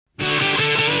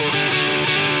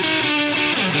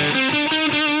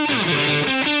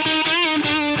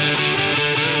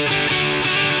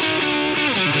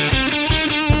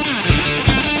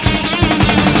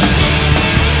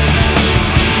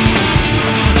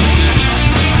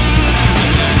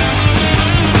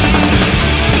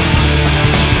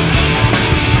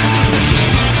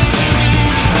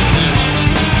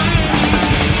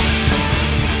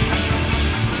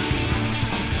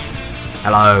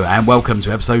Hello and welcome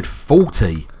to episode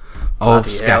 40 of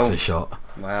Scattershot.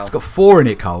 Wow. It's got 4 in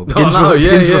it, Cole. Begins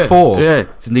with 4. Yeah.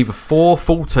 It's neither 4,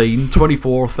 14,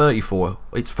 24 or 34.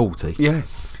 It's 40. Yeah.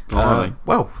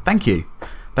 Well, thank you.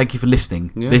 Thank you for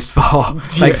listening this far.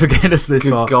 Thanks for getting us this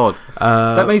far. Good God.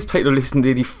 That means people are listening to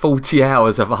nearly 40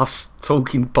 hours of us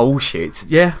talking bullshit.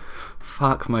 Yeah.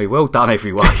 Fuck me. Well done,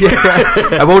 everyone.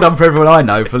 And well done for everyone I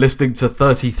know for listening to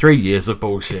 33 years of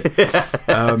bullshit.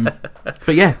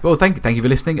 But yeah, well, thank you for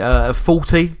listening.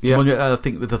 40. I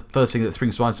think the first thing that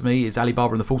springs to mind to me is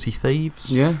Alibaba and the 40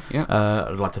 Thieves. Yeah.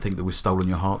 I'd like to think that we've stolen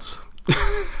your hearts.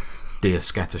 Dear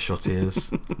Scattershot ears.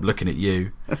 I'm looking at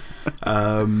you.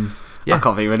 I can't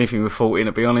think of anything with 40 in,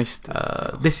 to be honest.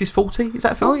 This is 40? Is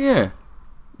that a film? Oh, yeah.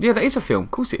 Yeah, that is a film.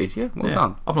 Of course it is, yeah. Well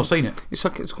done. I've not seen it.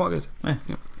 It's quite good. Yeah.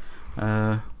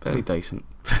 Fairly decent.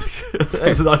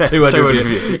 It's a nice 2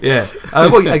 review. Yeah.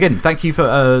 Well, again, thank you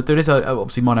for doing this.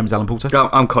 Obviously, my name is Alan Porter.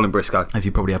 I'm Colin Briscoe. If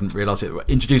you probably haven't realised it, we're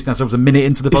introducing ourselves a minute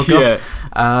into the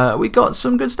podcast. We got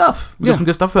some good stuff. We're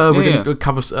going to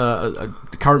cover a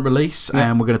current release,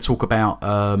 and we're going to talk about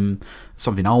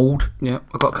something old. Yeah,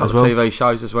 I've got a couple of TV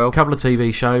shows as well. A couple of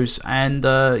TV shows, and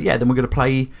then we're going to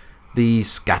play the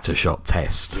Scattershot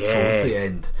test towards the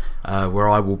end, where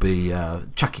I will be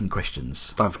chucking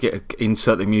questions. Don't forget to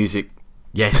insert the music.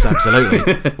 Yes, absolutely.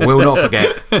 We'll not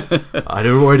forget. I'd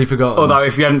already forgotten. Although,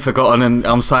 if you hadn't forgotten, and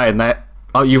I'm saying that,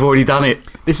 you've already done it.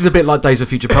 This is a bit like Days of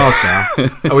Future Past now.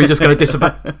 Are we just going to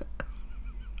disobey?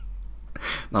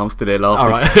 No, I'm still there laughing. All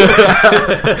right.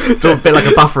 It's all a bit like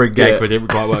a buffering gag, but it didn't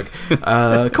quite work.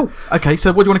 Cool. Okay,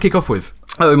 so what do you want to kick off with?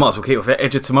 We might as well kick off at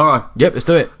Edge of Tomorrow. Yep, let's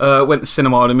do it. Went to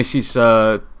cinema on the missus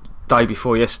day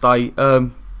before yesterday.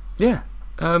 What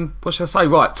should I say?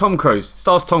 Right, Tom Cruise.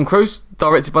 Stars Tom Cruise,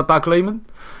 directed by Doug Liman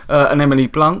and Emily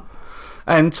Blunt.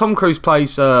 And Tom Cruise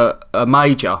plays a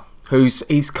major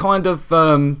he's kind of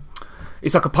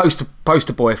he's like a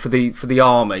poster boy for the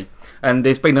army. And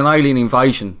there's been an alien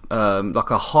invasion,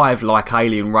 like a hive-like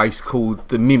alien race called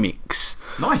the Mimics.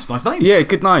 Nice name. Yeah,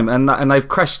 good name. And they've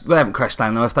crashed. They haven't crashed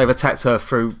down Earth. They've attacked her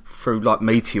through like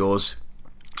meteors.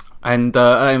 And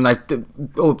they've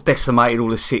all decimated all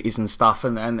the cities and stuff,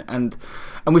 and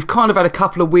we've kind of had a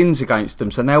couple of wins against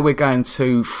them. So now we're going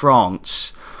to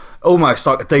France, almost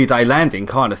like a D-Day landing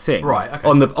kind of thing, right? Okay.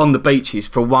 On the beaches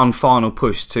for one final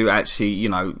push to actually,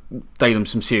 deal them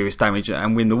some serious damage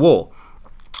and win the war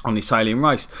on this alien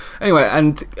race. Anyway,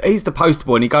 and he's the poster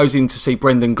boy, and he goes in to see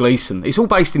Brendan Gleeson. It's all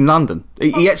based in London.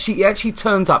 He actually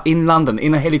turns up in London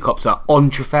in a helicopter on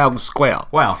Trafalgar Square.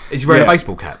 Wow, is he wearing a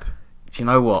baseball cap? Do you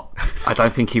know what? I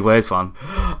don't think he wears one.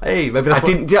 Hey, maybe that's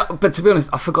but to be honest,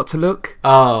 I forgot to look.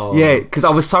 Oh, yeah, because I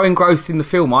was so engrossed in the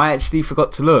film, I actually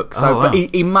forgot to look. So, wow. But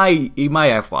he may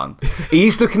have one. He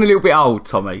is looking a little bit old,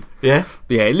 Tommy. Yeah,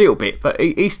 a little bit, but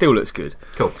he still looks good.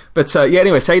 Cool. But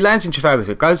anyway, so he lands in Trafalgar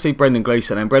Square, goes to see Brendan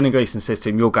Gleeson, and Brendan Gleeson says to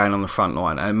him, "You're going on the front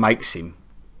line," and makes him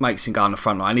go on the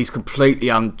front line. He's completely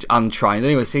untrained.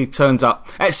 Anyway, so he turns up.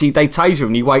 Actually, they taser him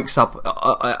and he wakes up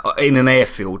in an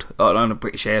airfield, on a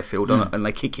British airfield, and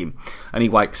they kick him and he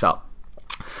wakes up.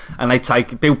 And they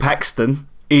take Bill Paxton.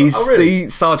 He's the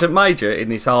sergeant major in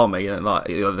this army, and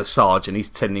the sergeant.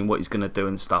 He's telling him what he's going to do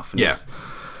and stuff. And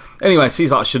anyway, so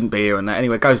he's like, "I shouldn't be here," and that.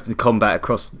 Anyway, goes to the combat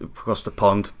across the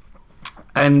pond.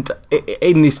 And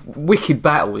in this wicked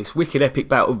epic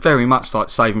battle, very much like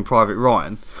Saving Private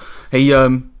Ryan,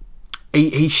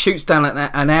 he shoots down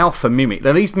an alpha mimic.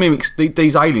 Now these mimics,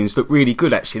 these aliens look really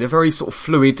good actually. They're very sort of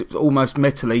fluid, almost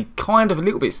metally, kind of a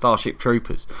little bit Starship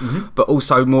Troopers, but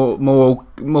also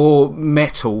more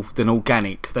metal than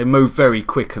organic. They move very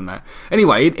quick and that.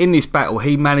 Anyway, in this battle,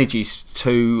 he manages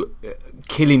to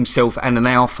kill himself and an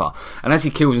alpha, and as he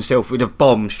kills himself with a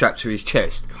bomb strapped to his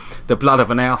chest, the blood of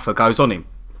an alpha goes on him,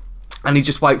 and he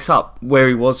just wakes up where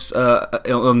he was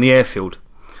on the airfield.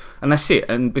 And that's it.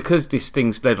 And because this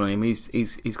thing's bled on him, he's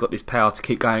got this power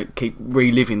to keep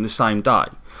reliving the same day.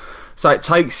 So it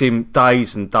takes him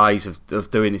days and days of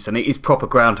doing this, and it is proper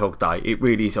Groundhog Day. It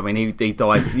really is. I mean, he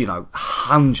dies,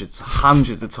 hundreds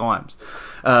of times,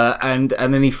 and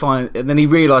then he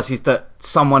realises that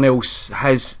someone else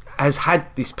has had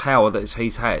this power that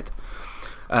he's had,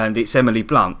 and it's Emily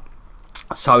Blunt.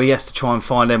 So he has to try and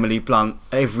find Emily Blunt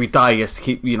every day. He has to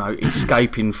keep,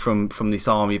 escaping from this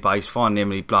army base, finding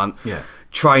Emily Blunt,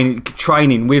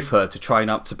 training with her to train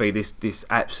up to be this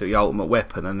absolutely ultimate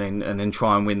weapon, and then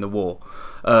try and win the war.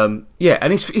 And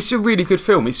it's a really good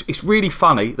film. It's really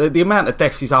funny. The amount of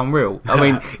deaths is unreal. I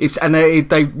mean,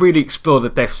 they really explore the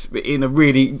deaths in a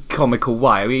really comical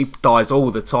way. I mean, he dies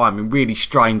all the time in really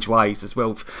strange ways as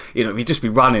well. You know, he'd just be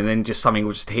running, and then just something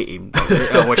will just hit him,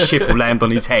 or a ship will land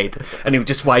on his head, and he'll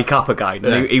just wake up again,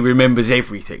 and he remembers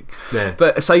everything. Yeah.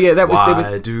 But so yeah, that was.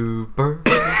 Why do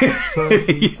birds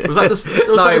say? Was that the?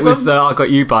 No, it was I Got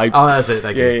You, Babe. Oh, that's it.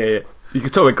 Thank you. Yeah. You can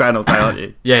talk with Gran all day, aren't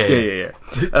you? Yeah.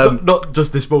 Not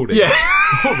just this morning. Yeah.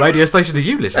 What radio station do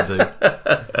you listen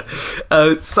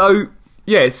to? So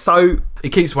he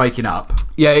keeps waking up.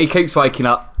 Yeah, he keeps waking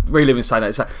up, reliving saying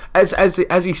that. So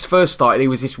as he first started, he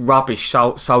was this rubbish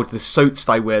soldier. The suits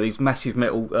they wear, these massive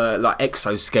metal like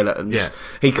exoskeletons. Yeah.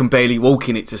 He can barely walk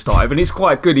in it to start with, and it's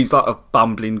quite good. He's like a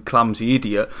bumbling, clumsy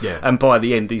idiot. Yeah. And by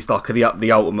the end, he's like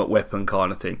the ultimate weapon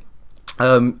kind of thing.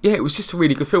 It was just a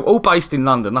really good film, all based in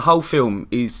London. The whole film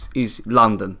is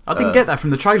London. I didn't get that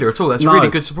from the trailer at all. That's a really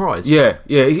good surprise. Yeah,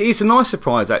 it's a nice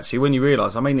surprise actually when you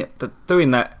realise. I mean, doing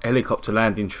that helicopter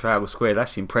landing in Trafalgar Square,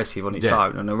 that's impressive on its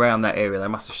own. And around that area, they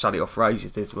must have shut it off for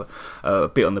ages. There's a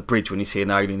bit on the bridge when you see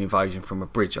an alien invasion from a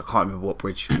bridge. I can't remember what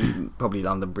bridge, probably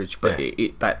London Bridge, but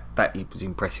that was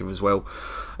impressive as well.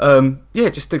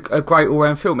 Just a great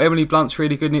all-round film. Emily Blunt's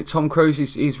really good in it. Tom Cruise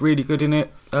is really good in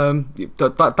it.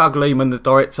 Doug Liman, the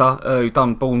director, who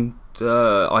done Bourne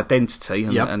Identity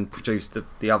and produced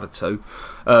the other two,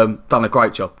 done a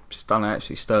great job. Just done an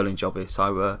absolutely sterling job here.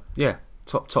 So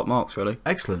top marks really.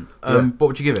 Excellent. What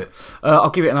would you give it?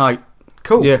 I'll give it an 8.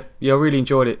 Cool. Yeah, I really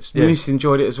enjoyed it. Eunice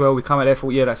enjoyed it as well. We come out there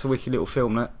thought, that's a wicked little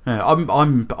film. That. Yeah,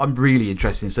 I'm really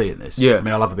interested in seeing this. Yeah. I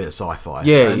mean, I love a bit of sci-fi.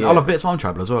 Yeah, I love a bit of time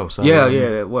travel as well. So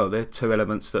yeah. Well, they're two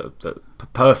elements that are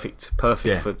perfect for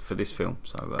this film.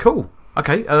 So cool.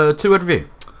 Okay, 2-word review.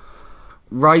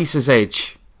 Razor's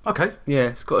Edge. Okay. Yeah,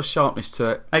 it's got a sharpness to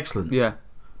it. Excellent. Yeah.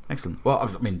 Excellent. Well, I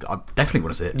mean, I definitely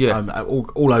want to see it. Yeah. I'm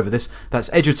all over this.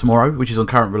 That's Edge of Tomorrow, which is on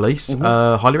current release.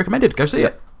 Mm-hmm. Highly recommended. Go see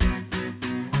it.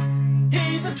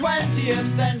 He's a 20th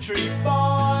century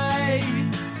boy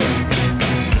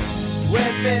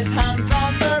with his hands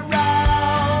on the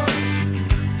rails,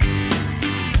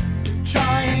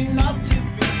 trying not to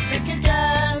be sick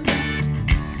again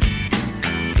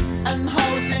and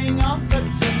holding on for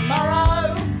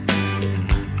tomorrow.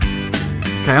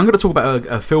 Okay, I'm going to talk about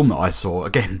a film that I saw.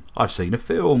 Again, I've seen a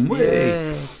film.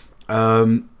 Yeah.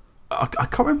 I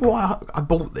can't remember why I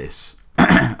bought this.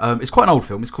 It's quite an old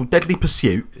film. It's called Deadly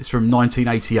Pursuit. It's from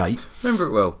 1988. Remember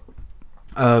it well.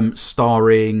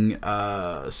 Starring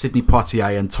Sidney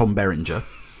Poitier and Tom Berenger.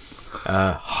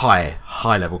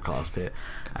 High level cast here.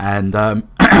 And I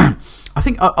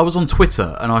think I was on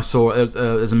Twitter and I saw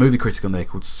there's a movie critic on there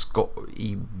called Scott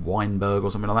E. Weinberg or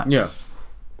something like that. Yeah.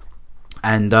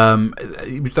 And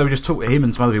they were just him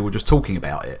and some other people were just talking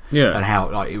about it, and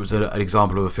how it was an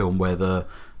example of a film where the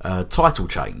title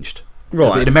changed.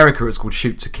 Right. In America, it's called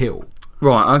Shoot to Kill.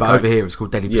 Right. Okay. But over here, it's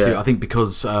called Deadly Pursuit. Yeah. I think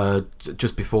because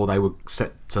just before they were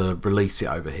set to release it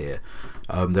over here,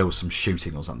 there was some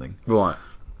shooting or something. Right.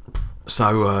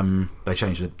 So they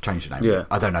changed the name. Yeah.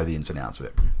 I don't know the ins and outs of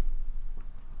it.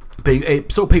 But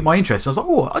it sort of piqued my interest. I was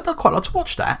like, I'd quite like to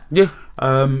watch that. Yeah.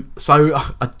 So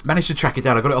I managed to track it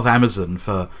down. I got it off Amazon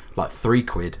for like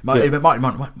 £3. It might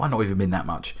not even been that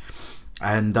much.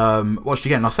 And watched it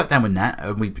again. And I sat down with Nat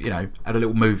and we, had a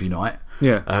little movie night.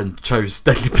 Yeah. And chose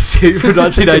Deadly Pursuit from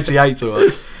 1988 to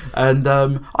watch. And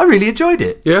I really enjoyed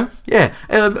it. Yeah. Yeah.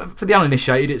 For the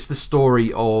uninitiated, it's the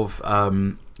story of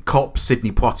cop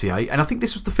Sidney Poitier, and I think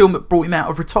this was the film that brought him out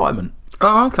of retirement.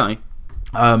 Oh, okay.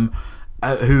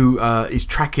 Who is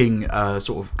tracking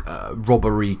sort of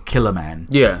robbery killer man.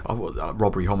 Yeah.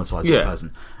 Robbery homicide sort of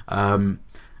person. And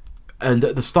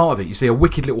at the start of it, you see a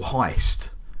wicked little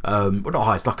heist. Well, not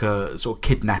heist, like a sort of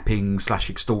kidnapping /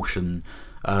 extortion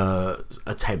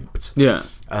attempt. Yeah.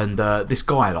 And this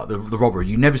guy, like the robber,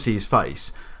 you never see his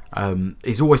face.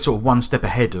 He's always sort of one step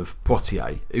ahead of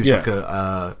Poitier, who's like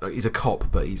he's a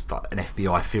cop, but he's like an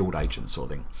FBI field agent sort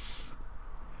of thing.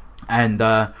 And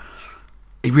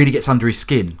he really gets under his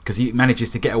skin because he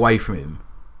manages to get away from him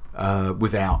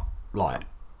without a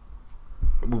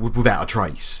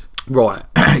trace. Right.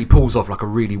 He pulls off like a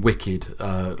really wicked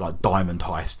like diamond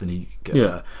heist, and he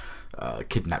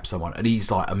kidnaps someone, and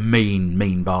he's like a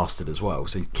mean bastard as well.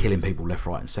 So he's killing people left,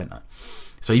 right, and centre.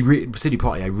 So Sidney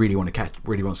Poitier really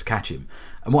wants to catch him,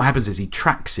 and what happens is he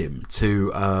tracks him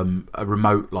to a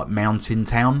remote like mountain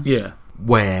town. Yeah.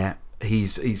 Where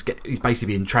he's basically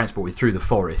being transported through the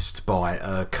forest by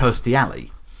Kirstie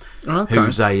Alley, Okay.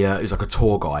 who's like a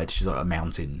tour guide. She's like a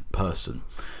mountain person.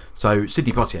 So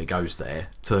Sidney Poitier goes there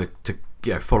to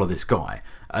follow this guy,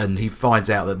 and he finds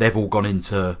out that they've all gone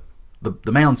into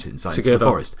the mountains, like into the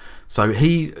forest. So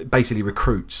he basically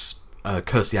recruits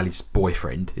Kirstie Alley's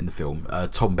boyfriend in the film,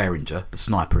 Tom Berenger, the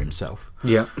sniper himself.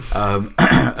 Yeah.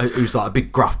 Who's like a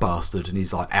big gruff bastard, and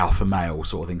he's like alpha male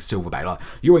sort of thing, silverback, like,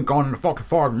 you ain't gone in the fucking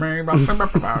forest, man.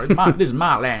 This is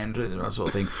my land, that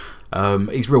sort of thing.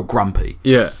 He's real grumpy.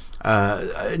 Yeah.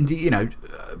 And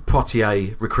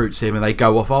Poitier recruits him, and they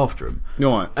go off after him.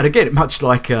 Right. And again, much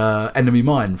like Enemy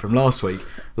Mine from last week,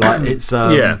 like it's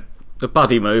the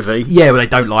buddy movie. Yeah, where they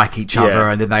don't like each other,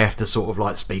 Yeah. and then they have to sort of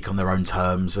like speak on their own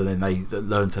terms, and then they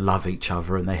learn to love each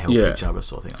other, and they help each other,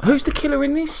 sort of thing. Who's the killer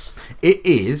in this? It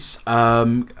is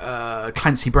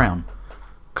Clancy Brown.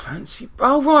 Clancy.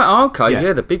 Oh right, okay, Yeah.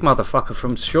 yeah, the big motherfucker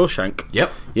from Shawshank.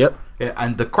 Yep. Yep. Yeah,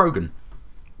 and the Krogan.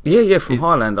 Yeah, from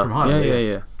Highlander. from Highlander,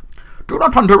 yeah. Do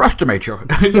not underestimate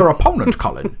your opponent,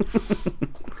 Colin.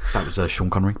 That was Sean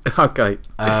Connery. Okay,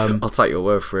 I'll take your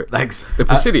word for it. Thanks. The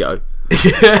Presidio.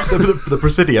 Yeah, the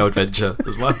Presidio adventure,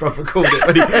 as my brother called it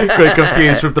when he got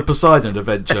confused with the Poseidon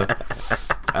adventure.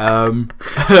 But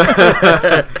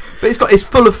it's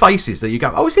full of faces that you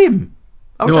go, oh, it's him.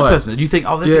 Oh, it's that person. And you think,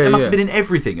 oh, they must have been in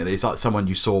everything. And it's like someone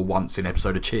you saw once in an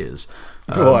episode of Cheers.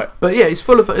 Right. But yeah, it's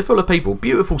full of people.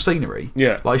 Beautiful scenery.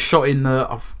 Yeah. Like shot in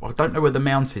I don't know where the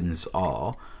mountains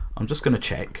are. I'm just going to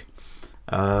check.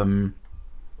 Well,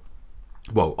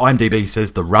 IMDb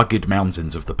says the rugged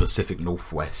mountains of the Pacific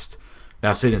Northwest.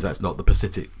 Now, seeing as that's not the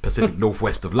Pacific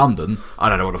Northwest of London, I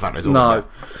don't know what the fuck it's all about.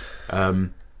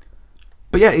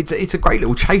 But yeah, it's a great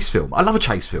little chase film. I love a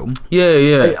chase film.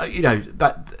 Yeah. You know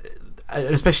that,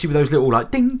 and especially with those little like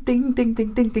ding ding ding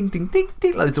ding ding ding ding ding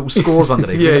ding, like little scores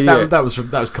underneath. That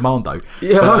was Commando.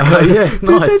 Yeah. Okay. Yeah.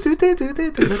 Nice.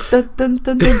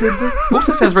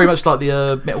 Also sounds very much like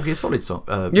the Metal Gear Solid song.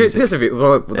 Yeah, Music. it's a bit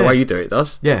the way you do it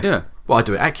does. Yeah. Well, I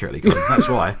do it accurately, Colin, that's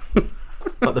why.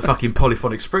 Like the fucking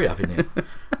polyphonic spree up in here.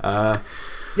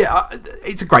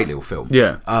 It's a great little film.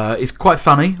 Yeah. It's quite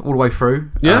funny all the way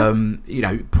through. Yeah. You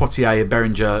know, Poitier and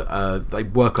Berenger, they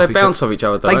work off each other. They bounce off each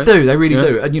other, They do, they really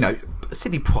do. And you know,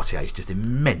 Sidney Poitier is just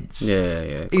immense.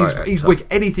 Yeah. He's wicked.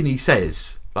 Anything he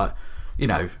says, like, you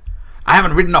know, I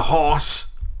haven't ridden a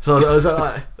horse. So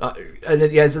and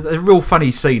then there's a real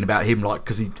funny scene about him, like,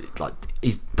 because he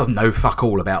doesn't know fuck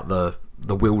all about the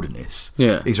wilderness.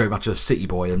 Yeah. He's very much a city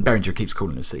boy, and Berenger keeps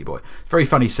calling him a city boy. Very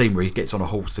funny scene where he gets on a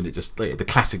horse, and it just the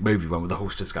classic movie one where the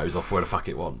horse just goes off where the fuck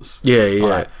it wants. Yeah.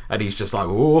 Like, and he's just like,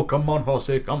 oh, come on,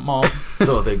 horsey, come on,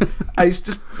 sort of thing. And it's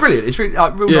just brilliant. It's really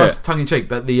like, real nice, tongue in cheek.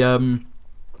 But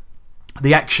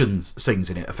the action scenes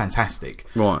in it are fantastic.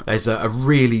 Right. There's a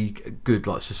really good,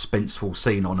 like, suspenseful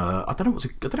scene on I don't know what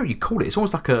you call it. It's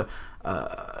almost like a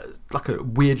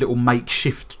weird little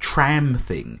makeshift tram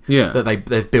thing. Yeah. That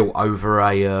they've built over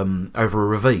a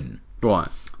ravine. Right.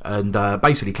 And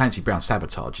basically Clancy Brown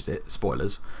sabotages it.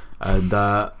 Spoilers. And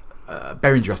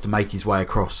Berenger has to make his way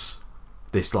across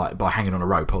this, like, by hanging on a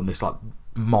rope on this, like,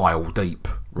 mile deep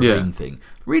ravine thing.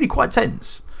 Really quite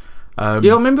tense. I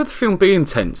remember the film being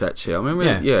tense, actually. I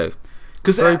remember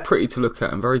because very pretty to look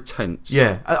at and very tense.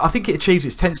 Yeah, I think it achieves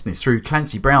its tenseness through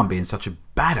Clancy Brown being such a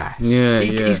badass.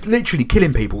 He's literally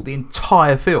killing people the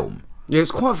entire film. Yeah,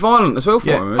 it's quite violent as well for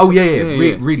him.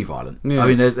 Really violent. Yeah. I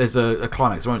mean, there's a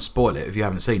climax. I won't spoil it if you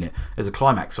haven't seen it. There's a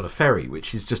climax on a ferry,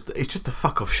 which is just a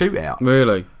fuck off shootout.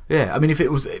 Really? Yeah. I mean, if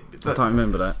it was, I don't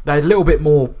remember that. They had a little bit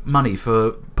more money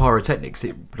for pyrotechnics.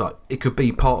 It could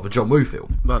be part of a John Woo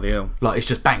film. Bloody hell! Like, it's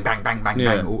just bang, bang, bang, bang,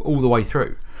 bang all the way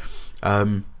through.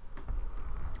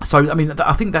 So I mean,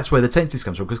 I think that's where the tenseness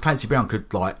comes from, because Clancy Brown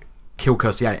could, like, kill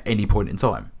Kirstie Alley at any point in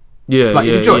time. Yeah, like,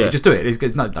 you enjoy it, just do it.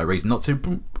 There's no reason not to.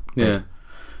 Boom, yeah.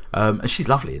 And she's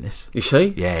lovely in this. Is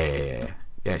she? Yeah,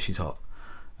 she's hot.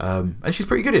 And she's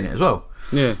pretty good in it as well.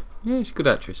 Yeah, she's a good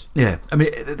actress. Yeah, I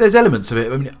mean, there's elements of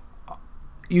it. I mean,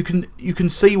 you can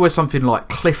see where something like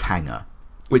Cliffhanger,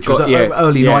 which was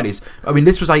early 90s. I mean,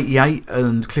 this was 88,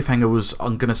 and Cliffhanger was,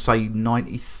 I'm going to say,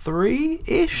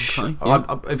 93-ish. Okay,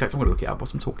 in fact, I'm going to look it up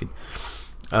whilst I'm talking.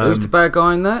 Who's the bad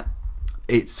guy in that?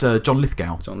 It's John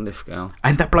Lithgow.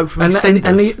 And that bloke from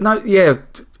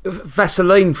EastEnders.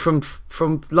 Vaseline from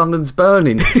London's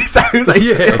Burning.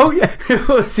 Oh yeah.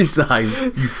 What's his name?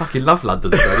 You fucking love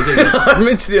London's Burning, didn't you? I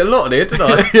mentioned it a lot here, didn't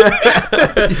I?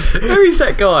 Who is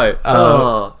that guy?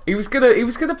 He was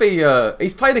gonna be.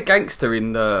 He's played a gangster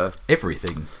in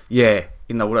everything. Yeah,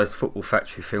 in all those Football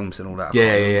Factory films and all that.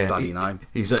 Yeah. Bloody name.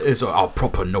 He's a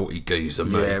proper naughty geezer,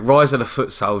 mate. Yeah, Rise of the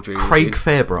Foot Soldier. Craig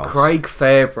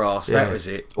Fairbrass. That was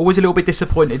it. Always a little bit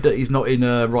disappointed that he's not in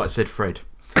Right Said Fred.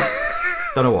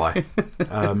 Don't know why.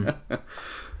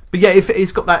 But yeah, if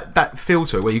it's got that feel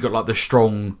to it where you've got like the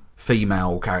strong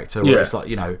female character where it's like,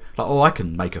 you know, like, oh, I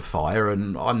can make a fire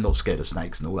and I'm not scared of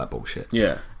snakes and all that bullshit.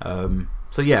 Yeah.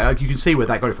 So yeah, you can see where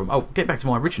that got it from. Oh, get back to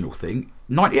my original thing.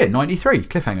 93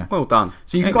 cliffhanger. Well done.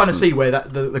 So you can kind of see where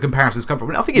the comparisons come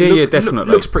from. And I think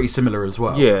definitely looks pretty similar as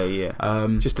well. Yeah.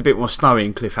 Just a bit more snowy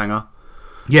in Cliffhanger.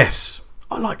 Yes,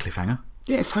 I like Cliffhanger.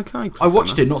 Yeah, it's okay. I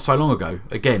watched it not so long ago.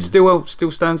 Again, still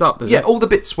stands up. Does it? all the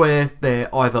bits where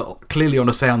they're either clearly on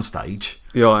a soundstage,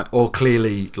 or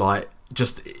clearly like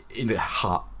just in a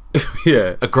hut,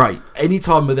 are great. Any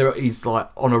time where he's like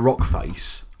on a rock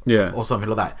face, or something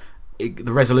like that,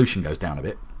 the resolution goes down a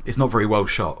bit. It's not very well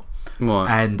shot.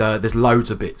 Right. And there's loads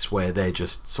of bits where they're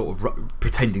just sort of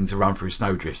pretending to run through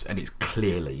snowdrifts, and it's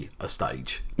clearly a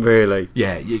stage. Really?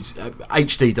 Yeah.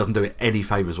 HD doesn't do it any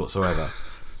favours whatsoever.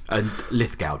 And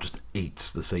Lithgow just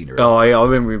eats the scenery. Oh, yeah, I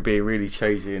remember him being really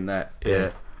cheesy in that.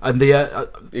 Yeah. And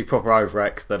he proper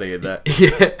overacts that he in that.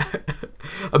 Yeah.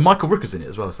 And Michael Rooker's in it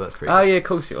as well, so that's pretty Oh, yeah, of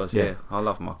course it was. Yeah. I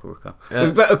love Michael Rooker.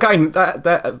 But again,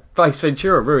 that Ace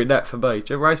Ventura ruined that for me.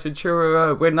 Do you remember Ace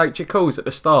Ventura When Nature Calls at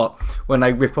the start, when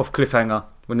they rip off Cliffhanger,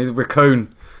 when the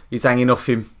raccoon is hanging off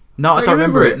him? No, I don't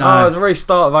remember it. No. Oh, it was the very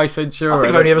start of Ace Ventura. I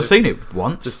think I've only ever seen it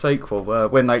once. The sequel,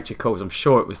 When Nature Calls. I'm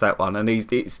sure it was that one, and it's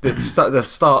the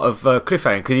start of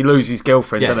Cliffhanger because he loses his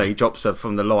girlfriend, doesn't he? He drops her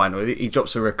from the line, or he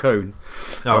drops a raccoon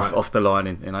off the line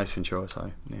in Ace Ventura.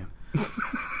 So yeah,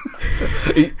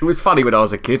 it was funny when I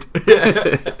was a kid.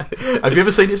 Have you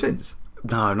ever seen it since?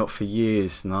 No, not for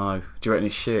years. No, do you reckon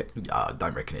it's shit? I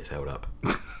don't reckon it's held up.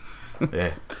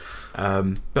 Yeah,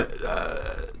 but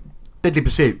Deadly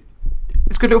Pursuit.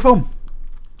 It's a good little film.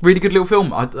 Really good little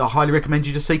film. I highly recommend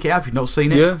you just seek it out if you've not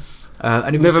seen it. Yeah.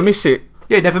 And if never miss it.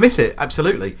 Yeah, never miss it.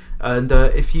 Absolutely. And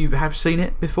if you have seen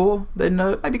it before, then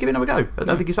maybe give it another go. I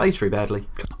don't think it's aged very badly.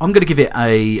 I'm going to give it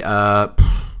I'll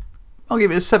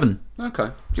give it a 7. Okay.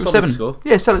 Give it a 7. Score.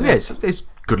 Yeah, solid. Yeah, it's a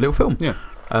good little film. Yeah.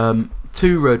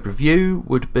 2-word review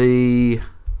would be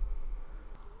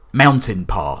Mountain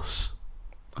Pass.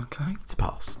 Okay. It's a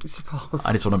pass. It's a pass.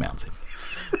 And it's on a mountain.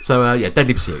 So,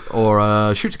 Deadly Pursuit,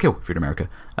 or Shoot to Kill if you're in America.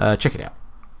 Check it out.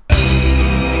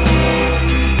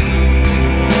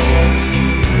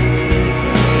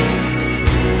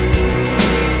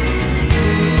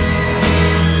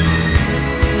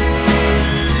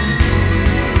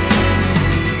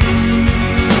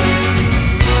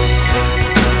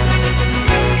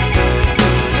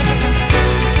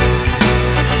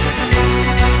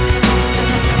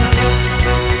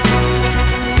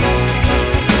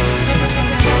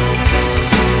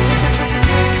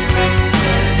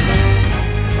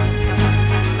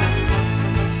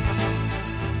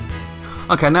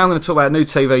 Okay, now I'm going to talk about a new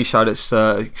TV show that's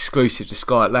exclusive to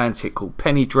Sky Atlantic called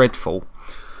Penny Dreadful,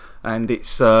 and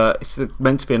it's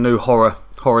meant to be a new horror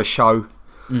show.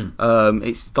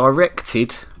 It's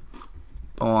directed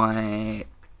by.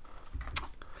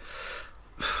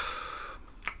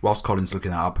 Whilst Colin's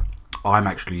looking that up, I'm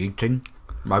actually eating.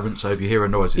 Moment, so if you hear a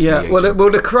noise, it's me well,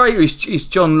 eating. the creator is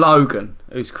John Logan,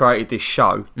 who's created this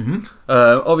show.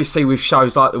 Obviously, with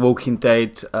shows like The Walking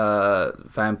Dead,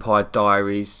 Vampire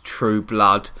Diaries, True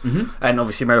Blood, and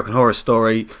obviously American Horror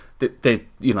Story.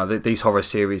 These horror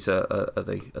series are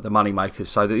the money makers.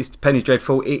 So this Penny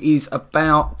Dreadful, it is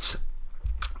about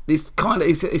this kind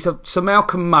of Sir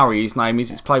Malcolm Murray. His name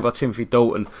is. It's played by Timothy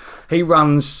Dalton. He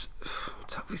runs.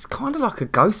 It's kind of like a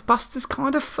Ghostbusters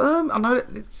kind of firm. I know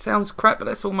it sounds crap, but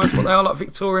that's almost what they are, like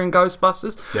Victorian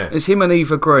Ghostbusters. Yeah. It's him and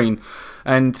Eva Green,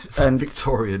 and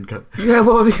Victorian. Yeah,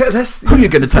 well, yeah, that's who are you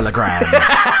going to telegram?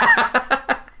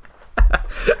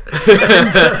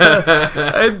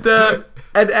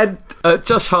 and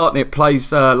Josh Hartnett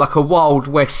plays like a Wild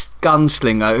West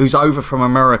gunslinger who's over from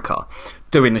America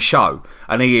doing the show,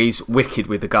 and he is wicked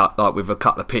with a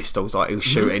couple of pistols. Like he'll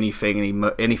shoot anything,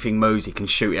 and anything moves, he can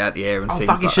shoot it out the air and things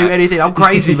fucking like shoot that. Anything. I'm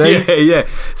crazy, mate. Yeah.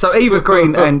 So Eva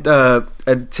Green and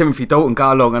Timothy Dalton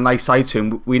go along, and they say to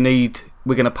him, "We're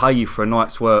going to pay you for a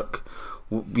night's work.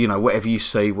 You know, whatever you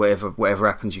see, whatever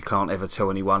happens, you can't ever tell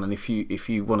anyone. And if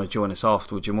you want to join us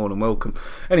afterwards, you're more than welcome."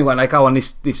 Anyway, they go on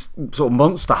this sort of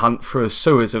monster hunt through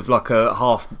sewers of like a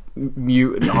half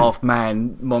mutant, half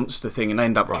man monster thing, and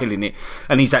end up killing it.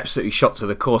 And he's absolutely shot to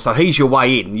the core. So he's your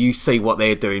way in. You see what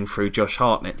they're doing through Josh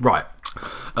Hartnett, right?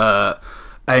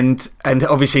 And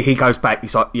obviously he goes back.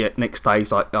 He's like, yeah. Next day,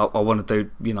 he's like, I want to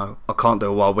do. I can't do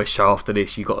a Wild West show after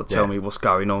this. You got to tell me what's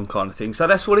going on, kind of thing. So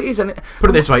that's what it is. And put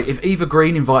it this way: if Eva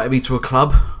Green invited me to a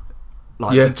club,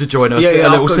 to join us, a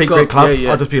little secret club,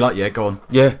 I'd just be like, yeah, go on.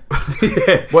 Yeah.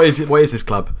 What is it? What is this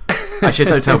club? Actually,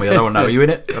 don't tell me. I don't want to know. Are you in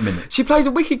it? I'm in it. She plays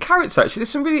a wicked character. Actually, there's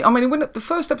some really. I mean, when the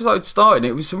first episode started,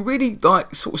 it was some really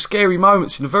like sort of scary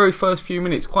moments in the very first few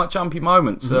minutes. Quite jumpy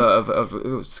moments of it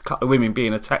was a couple of women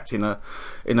being attacked in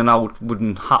an old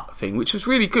wooden hut thing, which was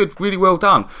really good, really well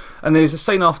done. And there's a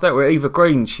scene after that where Eva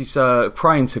Green, she's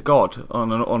praying to God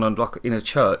like in a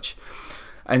church.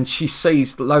 And she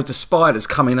sees loads of spiders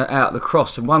coming out of the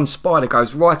cross, and one spider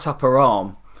goes right up her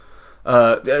arm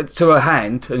to her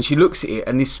hand, and she looks at it,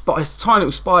 and this tiny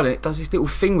little spider, it does this little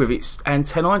thing with its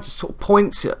antennae, and just sort of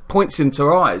points into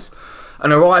her eyes,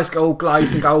 and her eyes go all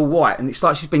glazed and go all white, and it's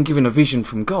like she's been given a vision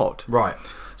from God. Right.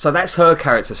 So that's her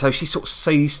character. So she sort of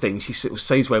sees things. She sort of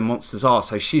sees where monsters are.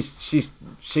 So she's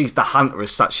the hunter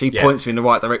as such. She points them in the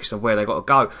right direction of where they got to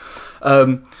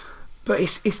go. But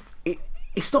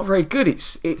it's not very good.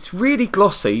 It's really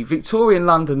glossy. Victorian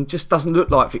London just doesn't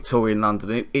look like Victorian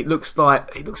London. It looks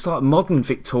like modern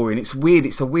Victorian. It's weird.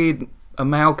 It's a weird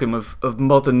amalgam of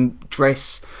modern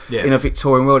dress in a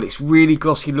Victorian world. It's really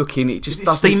glossy looking. It just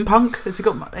doesn't. Steampunk? Has it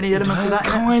got any elements of that?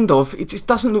 Kind of. It just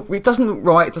doesn't look. It doesn't look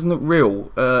right. It doesn't look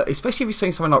real. Especially if you've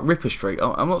seen something like Ripper Street.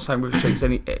 I'm not saying Ripper Street's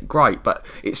any great, but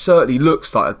it certainly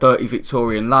looks like a dirty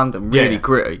Victorian London. Really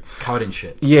gritty. Covered in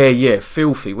shit. Yeah,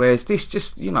 filthy. Whereas this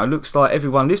just looks like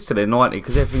everyone lives to their 90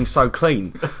 because everything's so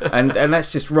clean, and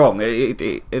that's just wrong.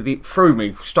 It threw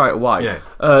me straight away. Yeah.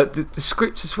 The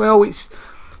script as well.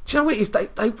 Do you know what it is?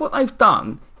 What they've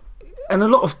done, and a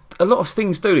lot of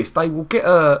things do this. They will get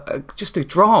just a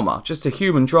drama, just a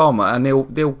human drama, and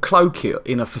they'll cloak it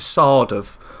in a facade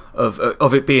of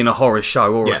it being a horror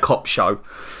show or a cop show,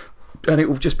 and it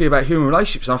will just be about human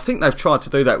relationships. And I think they've tried to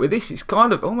do that with this. It's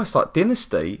kind of almost like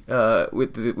Dynasty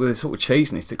with the sort of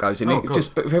cheesiness that goes in it,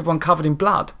 just but with everyone covered in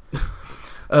blood.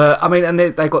 I mean, and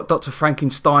they got Dr.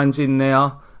 Frankenstein's in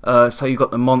there. So you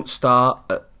got the monster.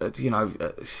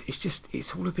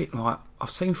 It's all a bit like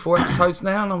I've seen 4 episodes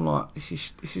now, and I'm like,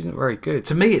 this isn't very good.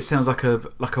 To me, it sounds like a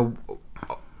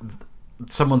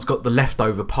someone's got the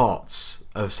leftover parts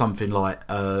of something like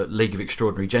League of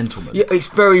Extraordinary Gentlemen. Yeah, it's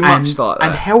very much like that.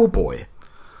 And Hellboy.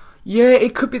 Yeah,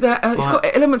 it could be that. It's got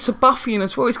elements of Buffy in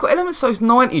as well. It's got elements of those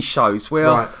 90s shows where.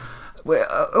 Right.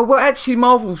 Well, actually,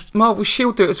 Marvel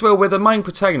Shield do it as well, where the main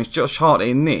protagonist, Josh Hartnett,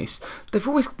 in this,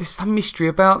 there's some mystery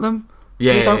about them.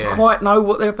 So you don't quite know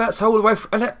what they're about. So all the way,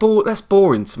 and that's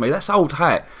boring to me. That's old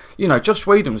hat. Joss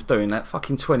Whedon was doing that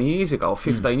fucking 20 years ago, or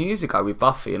 15 years ago with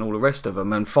Buffy and all the rest of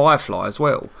them, and Firefly as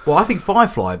well. Well, I think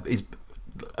Firefly is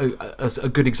a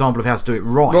good example of how to do it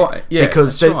right. Right, yeah,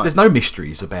 because there's no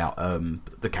mysteries about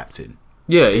the captain.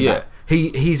 Yeah. That.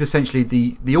 He's essentially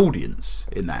the audience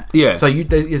in that. Yeah. So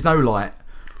there's no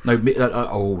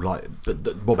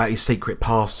what about his secret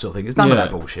past sort of thing? There's none of that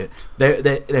bullshit.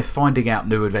 They're finding out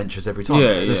new adventures every time.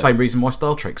 The same reason why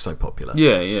Star Trek's so popular.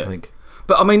 Yeah. I think.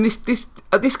 But I mean, this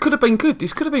could have been good.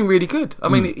 This could have been really good. I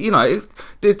mean,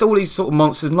 if there's all these sort of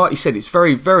monsters, and like you said, it's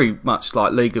very, very much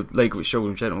like League of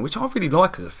Extraordinary Gentlemen, which I really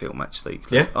like as a film. Actually,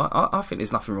 yeah, I think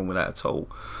there's nothing wrong with that at all.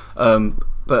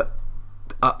 But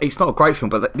it's not a great film,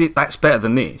 but that's better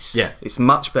than this. Yeah, it's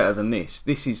much better than this.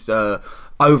 This is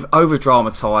over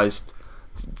dramatised.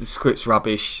 The script's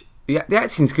rubbish. The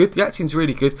acting's good. The acting's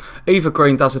really good. Eva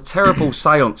Green does a terrible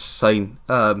séance scene,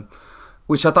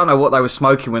 which I don't know what they were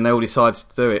smoking when they all decided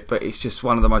to do it, but it's just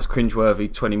one of the most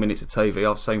cringeworthy 20 minutes of TV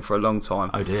I've seen for a long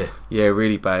time. Oh dear. Yeah,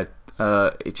 really bad.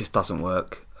 It just doesn't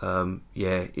work.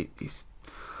 It's.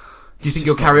 Do you think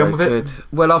you'll carry on with it?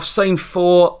 Well, I've seen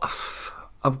 4.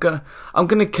 I'm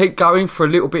gonna keep going for a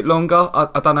little bit longer.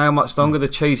 I don't know how much longer. The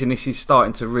cheesiness is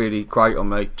starting to really grate on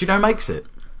me. Do you know who makes it?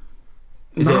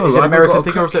 Is No, it an I've American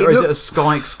got thing, or is it a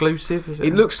Sky exclusive?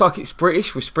 It looks like it's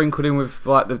British. We're sprinkled in with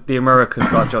like the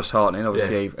Americans, like Josh Hartnett,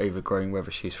 obviously Eva Green,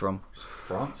 wherever she's from.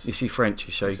 France. Is she French?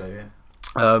 Is she? So, yeah.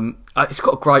 It's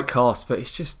got a great cast, but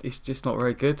it's just not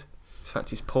very good. In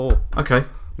fact, it's poor. Okay.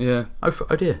 Yeah. Oh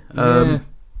dear. Yeah.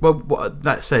 Well,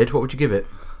 that said, what would you give it?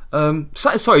 Saying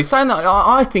that,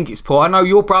 I think it's poor. I know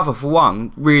your brother, for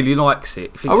one, really likes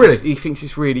it. He thinks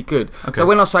it's really good. Okay. So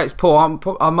when I say it's poor,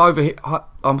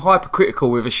 I'm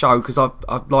hypercritical with a show because I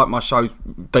like my shows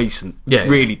decent. Yeah.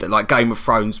 Really, like Game of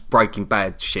Thrones, Breaking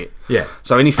Bad shit. Yeah.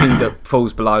 So anything that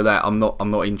falls below that, I'm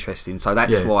not interested in. So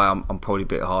that's why I'm probably a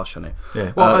bit harsh on it.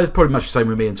 Yeah. Well, it's probably much the same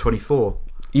with me in 24.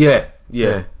 Yeah.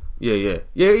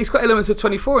 It's got elements of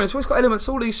 24 and it's got elements,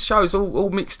 all these shows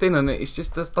all mixed in, and it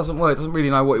just doesn't work. It doesn't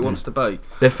really know what it wants to be.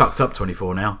 They're fucked up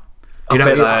 24 now. I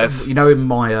bet they have.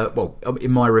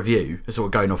 In my review, sort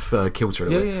of going off kilter a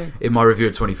little bit. In my review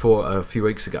of 24 a few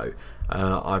weeks ago,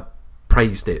 I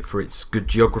praised it for its good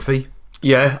geography.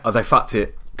 Yeah, they fucked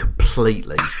it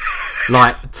completely.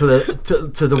 Like to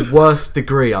the worst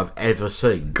degree I've ever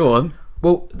seen. Go on.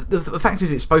 Well, the fact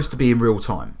is, it's supposed to be in real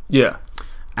time, Yeah.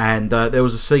 and there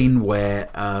was a scene where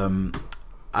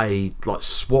a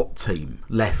SWAT team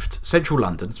left central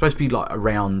London. It's supposed to be like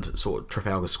around sort of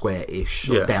Trafalgar Square-ish,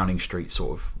 or Yeah. Downing Street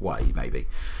sort of way, maybe.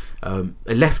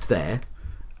 They left there,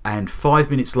 and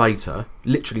 5 minutes later,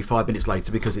 literally 5 minutes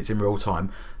later, because it's in real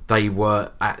time, they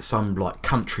were at some like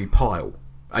country pile,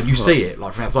 and you see it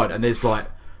like from outside, and there's like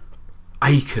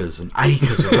acres and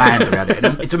acres of land around it,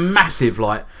 and it's a massive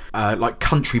like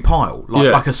country pile,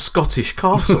 like a Scottish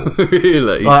castle.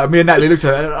 Really? Like, me and Natalie looked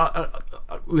at it,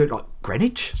 we were like,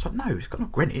 Greenwich? It's like, no, it's got no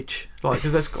Greenwich, like,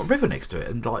 because there's got a river next to it,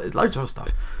 and like loads of other stuff.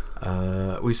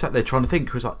 We sat there trying to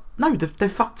think. We was like, no,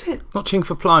 they've fucked it. Not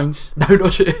Chingford Plains. No,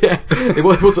 not yeah. It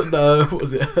wasn't. What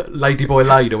was it? Ladyboy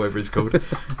Lane or whatever it's called.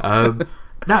 And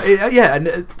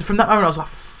from that moment I was like,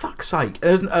 fuck's sake.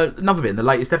 There's another bit in the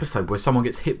latest episode where someone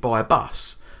gets hit by a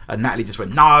bus, and Natalie just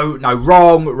went, no,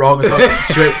 wrong. It's like,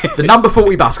 she went, the number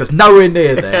 40 bus goes nowhere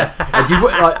near there. And you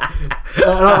like, and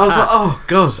I was like, oh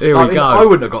god, Here we go. I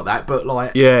wouldn't have got that, but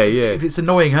like, Yeah. if it's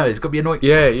annoying her, it's got to be annoying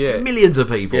millions of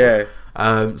people. Yeah.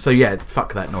 So yeah,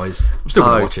 fuck that noise. I'm still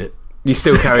gonna watch it. You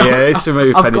still carry, it's a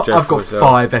movie. I've got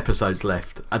 5 episodes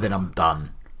left, and then I'm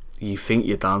done. You think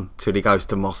you're done till he goes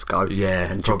to Moscow,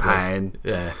 Yeah, and probably. Japan,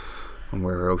 Yeah, and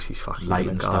where else he's fucking gonna go.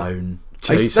 Leytonstone.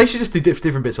 Jesus. They should just do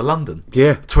different bits of London.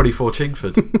 Yeah, 24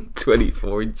 Chingford.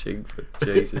 24 in Chingford.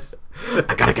 Jesus.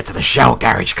 I gotta get to the Shell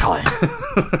garage, Colin.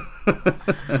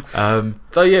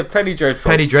 So yeah, Penny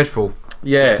Dreadful. Penny Dreadful.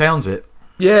 Yeah, Sounds it.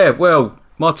 yeah. Well,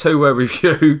 my 2-word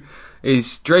review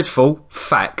is dreadful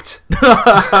fact.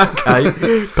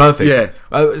 Okay, perfect.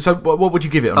 Yeah. So what would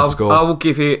you give it on a score? I'll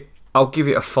give it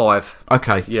a 5.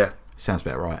 Okay. Yeah, Sounds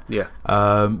about right. yeah.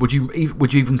 Would you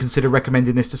even consider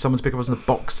recommending this to someone to pick up as a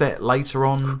box set later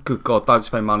on? Good God, don't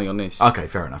spend money on this. Okay,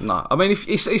 fair enough. No, I mean, if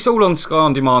it's all on Sky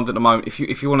on Demand at the moment. If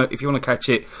you want to catch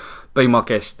it, be my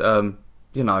guest.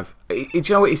 You know, do you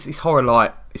know what? It's horror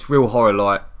light. It's real horror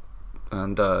light,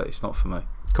 and it's not for me.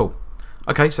 Cool.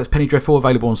 Okay, so that's Penny Dreadful,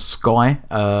 available on Sky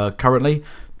currently.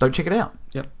 Don't check it out.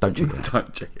 Yep. Don't check it out.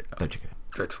 Don't check it out. Don't check it out.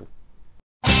 Dreadful.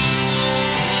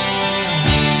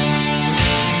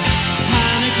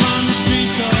 Panic on the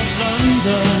streets of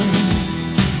London.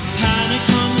 Panic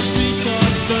on the streets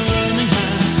of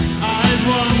Birmingham. I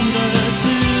wonder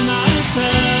to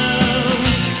myself,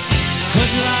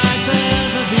 could life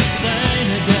ever be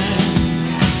sane again?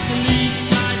 The lead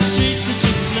side streets that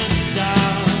you slip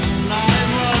down. I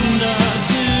wonder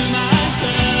to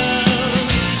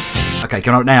myself. Okay,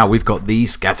 coming up now, we've got the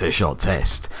Scattershot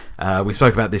test. We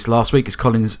spoke about this last week. It's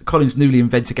Colin's newly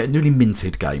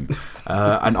minted game,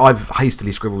 and I've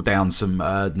hastily scribbled down some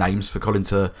names for Colin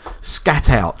to scat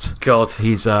out. God.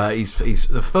 He's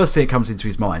the first thing that comes into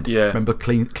his mind. Yeah. Remember,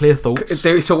 clear thoughts.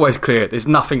 It's always clear. There's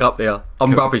nothing up there.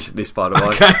 I'm rubbish at this, by the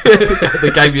way.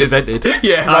 The game you invented.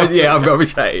 I'm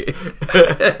rubbish at it.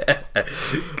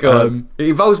 God. It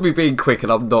involves me being quick,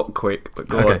 and I'm not quick. But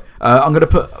go on. Okay, I'm going to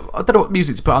put. I don't know what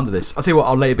music to put under this. I'll tell you what.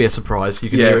 I'll let it be a surprise. You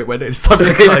can Yeah. hear it when it's time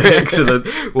to hear it. Excellent.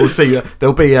 We'll see.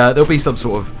 There'll be some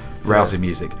sort of rousing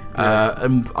music.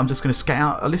 And I'm just going to scat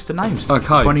out a list of names.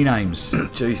 Okay. 20 names.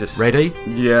 Jesus. Ready?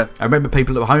 Yeah. And remember,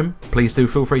 people at home, please do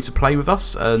feel free to play with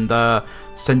us and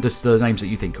send us the names that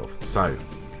you think of. So,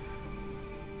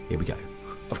 here we go.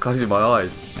 I've closed my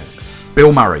eyes.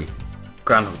 Bill Murray,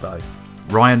 Groundhog Day.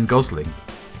 Ryan Gosling,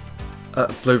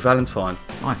 Blue Valentine.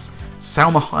 nice.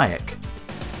 Salma Hayek,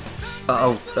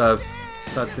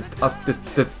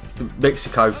 The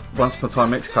Mexico. Once upon a time,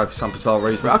 Mexico for some bizarre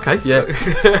reason. okay. Yeah.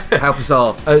 How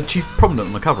bizarre. She's prominent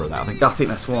on the cover of that, I think. I think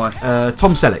that's why.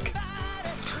 Tom Selleck.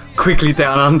 Quickly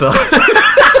Down Under.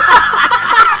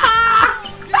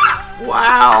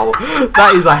 Wow,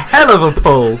 that is a hell of a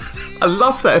pull. I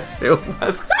love that film.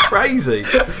 That's crazy.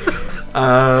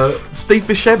 Steve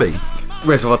Buscemi.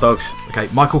 Reservoir Dogs. Okay,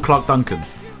 Michael Clark Duncan.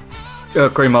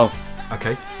 Green Mile.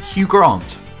 Okay, Hugh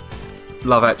Grant.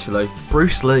 Love Actually.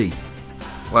 Bruce Lee.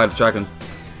 Way of the Dragon.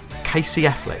 Casey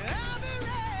Affleck.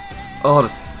 Oh,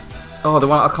 the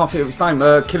one I can't think of its name.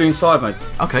 Killer Inside Me.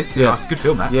 Okay, Yeah. good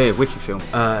film that. Yeah, wicked film.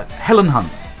 Helen Hunt.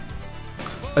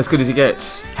 As Good as It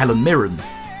Gets. Helen Mirren.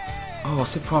 Oh, I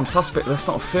said Prime Suspect. That's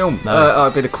not a film. No.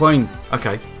 I'd be the Queen.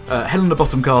 Okay, Helena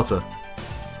Bottom Carter.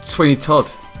 Sweeney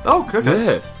Todd. Oh,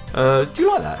 okay. Yeah. Do you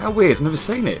like that? How weird. Never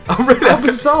seen it. Oh, really? How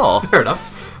bizarre. Fair enough.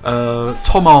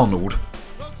 Tom Arnold.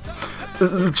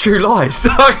 The True Lies.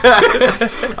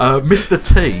 Mr.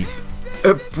 T.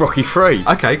 Rocky 3.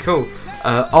 Okay, cool.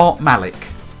 Art Malik.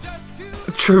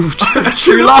 True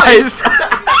Lies.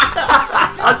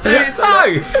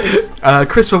 No.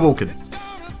 Christopher Walken.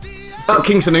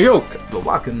 Kings of New York.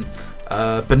 Walken.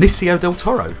 Benicio del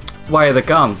Toro. Way of the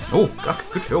Gun. Oh,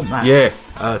 good film, that. Yeah.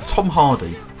 Tom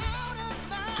Hardy,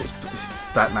 It's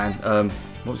Batman.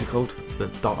 What was it called? The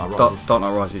Dark Knight Rises. Dark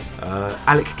Knight Rises.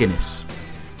 Alec Guinness.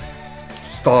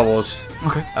 Star Wars.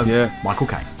 Okay. Yeah. Michael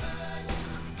Caine.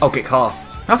 I'll get Car.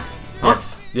 Oh,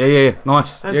 nice. Yeah.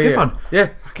 Nice. That's yeah, a good yeah. one. Yeah.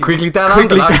 Quigley Down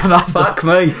Quigley Under. Down Under. Fuck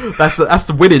me. That's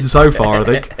the winning so far, I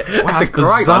think. Wow, That's a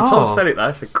great bizarre. one. Tom said it though.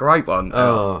 That's a great one.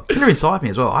 Killer Inside Me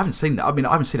as well. I haven't seen that. I mean,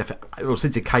 I haven't seen it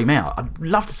since it came out. I'd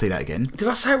love to see that again. Did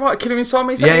I say it right? Killer Inside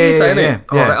Me? Is that Yeah, it is, yeah, isn't yeah, it?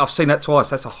 yeah. Oh, I've seen that twice.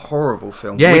 That's a horrible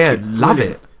film. Yeah, Wicked. yeah, love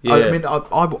Brilliant. it. Yeah. I mean, I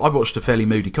watched a fairly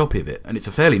moody copy of it, and it's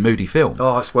a fairly moody film.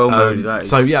 Oh, it's well moody. That is.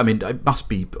 So yeah, I mean, it must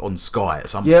be on Sky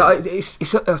at some Yeah, point.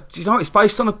 it's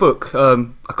based on a book. I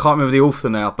can't remember the author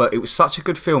now, but it was such a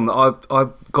good film that I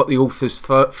got the author's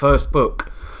first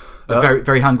book. A very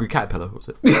very hungry caterpillar, was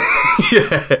it? Yeah,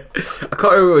 I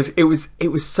can't remember. It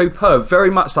was superb. Very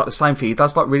much like the same thing. He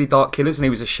does like really dark killers, and he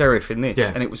was a sheriff in this.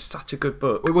 Yeah. And it was such a good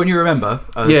book. When you remember,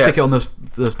 Yeah. stick it on the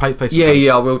Facebook Yeah, page.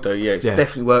 yeah, I will do. Yeah, it's Yeah.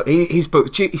 definitely worth. His book.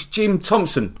 It's Jim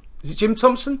Thompson. Is it Jim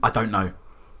Thompson? I don't know.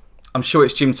 I'm sure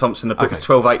it's Jim Thompson. The book Okay. is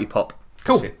 1280 Pop.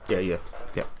 Cool. That's it.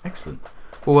 Yeah. Excellent.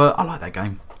 Well, I like that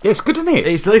game. Yeah, it's good, isn't it?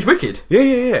 It's wicked. Yeah.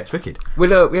 It's wicked. We're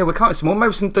coming to some more.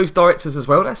 Maybe some those directors as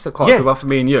well. That's quite a Yeah. good one for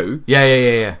me and you.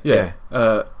 Yeah. Yeah.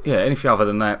 Anything other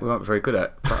than that, we weren't very good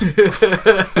at.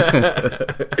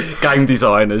 Game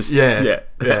designers. Yeah.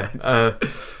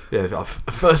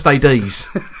 First ADs,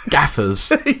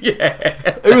 gaffers.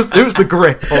 Yeah. Who was the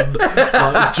grip on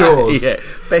like, Jaws? Yeah.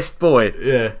 Best boy.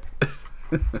 Yeah.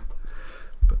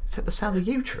 Is that the sound of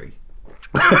yew tree?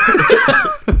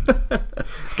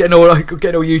 It's getting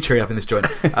all yew tree up in this joint.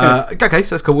 Okay,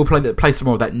 so that's cool. We'll play some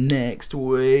more of that next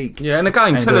week. Yeah, and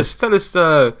again, tell us.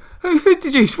 Who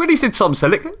did you? When he said Tom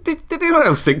Selleck, did anyone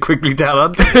else think Quigley Down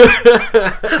Under?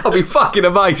 I'll be fucking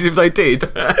amazed if they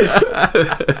did.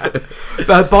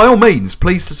 By all means,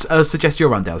 please suggest your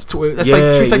rundowns. Should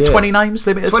we say 20 names?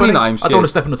 Limit at 20 names. I don't want to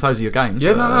step on the toes of your games.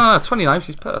 Yeah, no. 20 names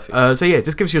is perfect. So yeah,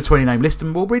 just give us your 20 name list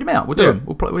and we'll read them out. We'll do them.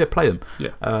 We'll play them.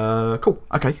 Yeah. Cool.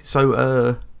 Okay.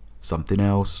 So something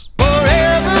else. Forever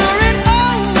and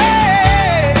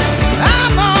always,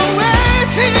 I'm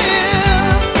always here.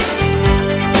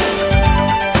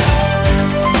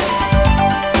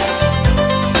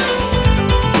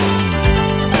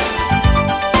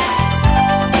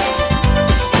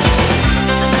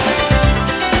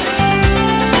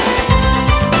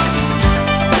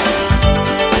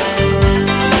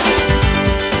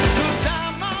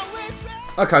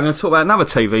 Okay, I'm going to talk about another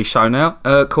TV show now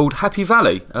called Happy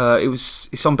Valley.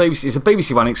 It's on BBC. It's a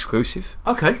BBC One exclusive.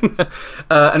 Okay.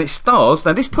 And it stars.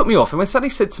 Now, this put me off. And when somebody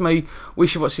said to me, we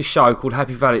should watch this show called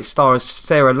Happy Valley, it stars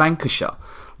Sarah Lancashire.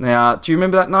 Now, do you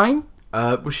remember that name?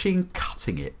 Was she in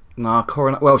Cutting It? No,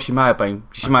 well, she may have been.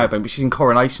 She may have been, but she's in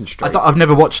Coronation Street. I've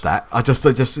never watched that. I just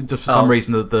for some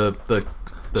reason the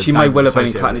she name may well was have been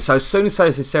in associated Cutting It. So as soon as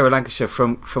it says Sarah Lancashire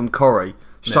from Corrie,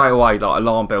 straight away, like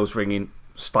alarm bells ringing.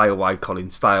 Stay away, Colin,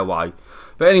 stay away.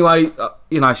 But anyway,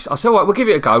 I said, all right, we'll give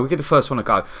it a go. We'll give the first one a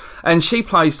go. And she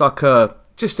plays like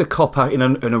just a copper in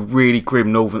a really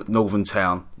grim northern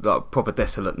town, like proper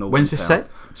desolate northern town. When's this set?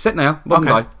 Set now, one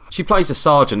Okay. day. She plays a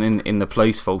sergeant in the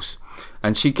police force,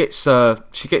 and she gets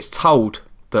told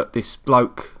that this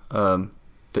bloke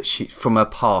that she from her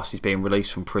past is being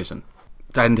released from prison,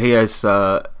 and he has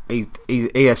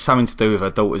something to do with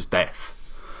her daughter's death.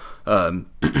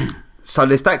 So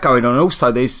there's that going on.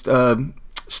 Also, there's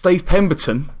Steve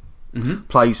Pemberton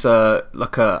plays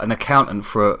like an accountant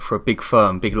for a big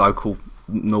firm, big local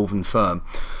northern firm,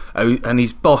 and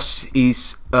his boss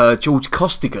is George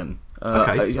Costigan.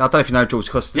 Okay. I don't know if you know George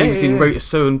Costigan. Yeah, He was yeah, in yeah. Rita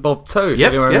Sue and Bob too. If Yep,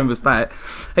 anyone yep. remembers that,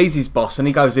 he's his boss, and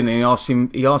he goes in and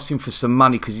he asks him for some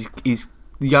money because his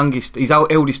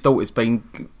eldest daughter's been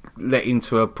let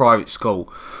into a private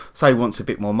school, so he wants a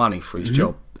bit more money for his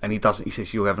job. And he doesn't. He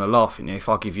says, "You're having a laugh, and if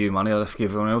I give you money, I'll have to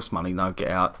give everyone else money. No, get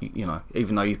out.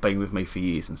 Even though you've been with me for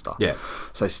years and stuff." Yeah.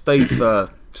 So Steve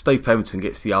Pemberton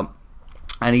gets the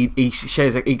and he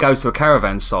shares. He goes to a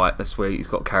caravan site. That's where he's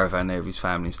got a caravan there with his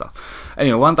family and stuff.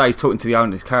 Anyway, one day he's talking to the owner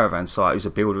of this caravan site, who's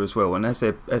a builder as well. And as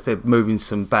they're moving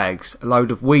some bags, a load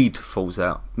of weed falls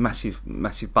out. Massive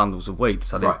bundles of weed.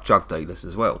 So they're Right. drug dealers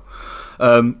as well.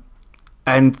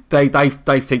 And they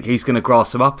think he's going to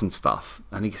grass them up and stuff.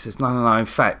 And he says, no. In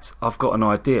fact, I've got an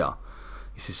idea.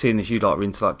 He says, seeing as you like are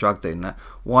into like drug dealing, that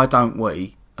why don't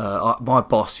we? My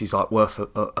boss is like worth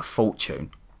a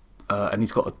fortune, and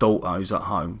he's got a daughter who's at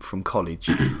home from college.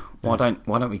 Why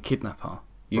don't we kidnap her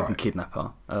You can Right. kidnap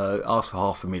her, ask for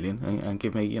 $500,000, and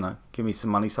give me some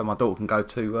money so my daughter can go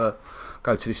to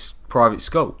this private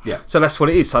school. Yeah. So that's what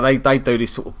it is. So they do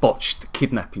this sort of botched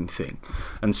kidnapping thing,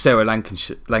 and Sarah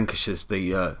Lancashire's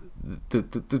the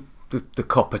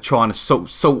cop are trying to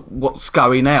sort what's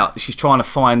going out. She's trying to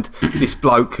find this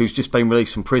bloke who's just been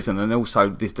released from prison, and also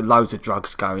there's loads of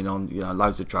drugs going on,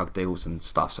 loads of drug deals and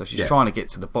stuff. So she's trying to get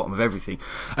to the bottom of everything.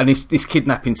 And this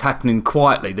kidnapping's happening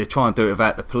quietly. They're trying to do it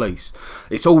without the police.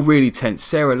 It's all really tense.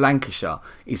 Sarah Lancashire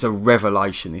is a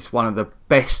revelation. It's one of the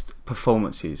best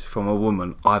performances from a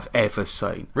woman I've ever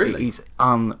seen. Really? It is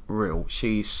unreal.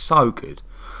 She's so good.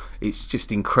 It's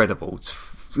just incredible.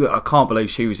 I can't believe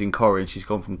she was in Corrie and she's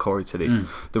gone from Corrie to this.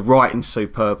 The writing's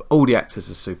superb. All the actors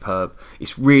are superb.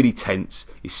 It's really tense.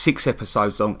 It's 6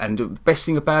 episodes long, and the best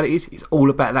thing about it is it's all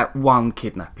about that one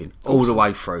kidnapping all the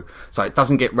way through. So it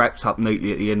doesn't get wrapped up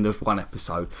neatly at the end of one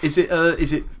episode. Is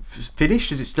it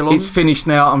finished? Is it still on? It's finished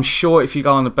now. I'm sure if you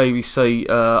go on the BBC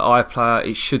iPlayer,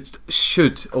 it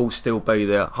should all still be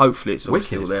there. Hopefully, it's all Wicked.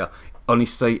 still there.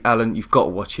 Honestly, Alan, you've got to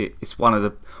watch it. It's one of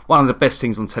the best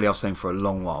things on telly I've seen for a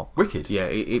long while. Wicked. Yeah,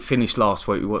 it finished last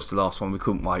week. We watched the last one. We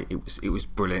couldn't wait. It was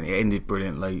brilliant. It ended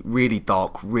brilliantly. Really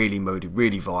dark, really moody,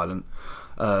 really violent.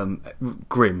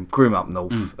 Grim up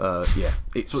north. Yeah,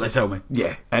 it's That's what they tell me.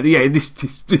 Yeah, and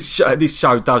this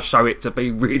show does show it to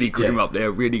be really grim up there.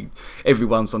 Really,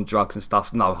 everyone's on drugs and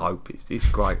stuff. No hope. It's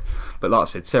great. But like I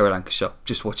said, Sarah Lancashire,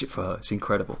 just watch it for her. It's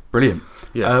incredible. Brilliant.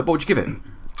 Yeah. What would you give it?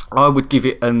 I would give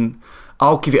it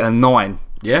I'll give it a 9.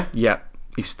 Yeah? Yeah,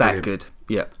 it's that Brilliant. good.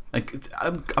 Yeah.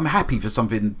 I'm happy for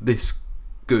something this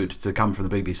good to come from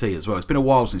the BBC as well. It's been a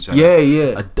while since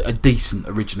a decent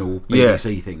original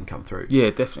BBC thing come through. Yeah,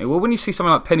 definitely. Well, when you see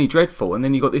something like Penny Dreadful and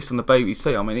then you got this on the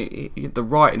BBC, I mean, the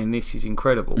writing in this is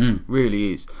incredible.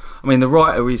 Really is. I mean, the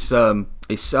writer is the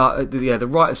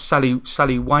writer's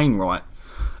Sally Wainwright,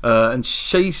 and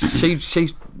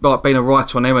she's like been a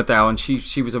writer on Emmerdale, and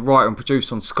she was a writer and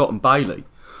producer on Scott and Bailey.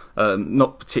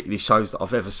 Not particularly shows that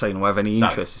I've ever seen or have any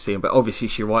interest in seeing, but obviously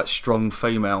she writes strong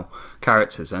female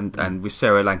characters, and with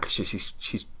Sarah Lancashire,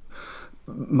 she's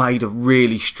made a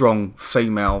really strong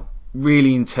female,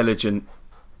 really intelligent,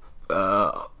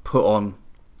 put upon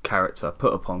character,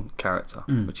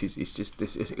 which is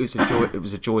it was a joy. It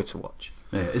was a joy to watch.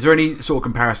 Yeah. Is there any sort of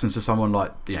comparisons to someone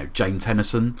like Jane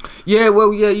Tennyson? Yeah,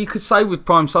 well, yeah, you could say with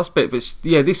Prime Suspect, but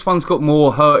this one's got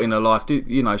more hurt in her life.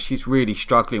 She's really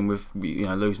struggling with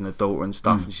losing her daughter and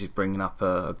stuff, and she's bringing up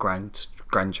a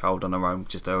grandchild on her own,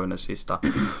 just her and her sister.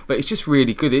 But it's just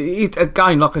really good. It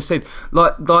again, like I said,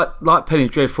 like Penny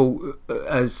Dreadful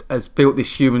has built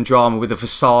this human drama with a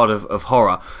facade of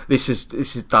horror. This has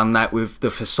done that with the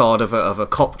facade of a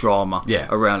cop drama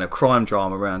around a crime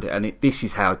drama around it, and this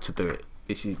is how to do it.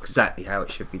 This is exactly how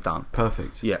it should be done.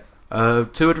 Perfect. Yeah.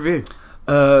 2-word review.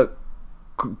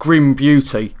 Grim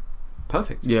Beauty.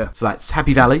 Perfect. Yeah. So that's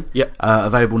Happy Valley. Yep.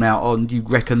 Available now on, you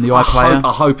reckon, the iPlayer?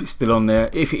 I hope it's still on there.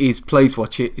 If it is, please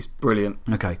watch it. It's brilliant.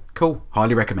 Okay, cool.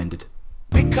 Highly recommended.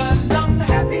 Because I'm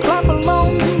happy. Clap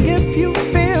along if you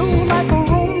feel like a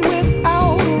room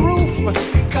without a roof.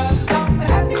 Because I'm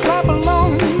happy. Clap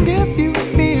along if you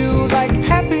feel like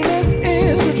happiness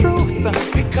is the truth.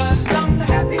 Because I'm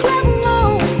happy. Clap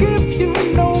along if you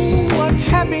know what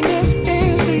happiness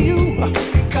is to you.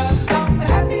 Because I'm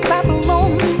happy. Clap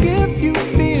along if you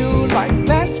feel like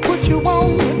that's what you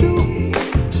want to do.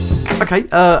 Okay,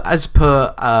 as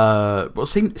per what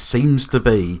seems to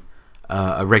be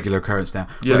a regular occurrence now,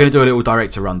 we're going to do a little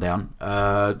director rundown.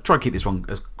 Try and keep this one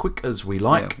as quick as we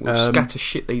like. Yeah, we'll scatter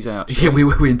shit these out. Yeah,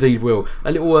 we indeed will.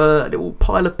 A little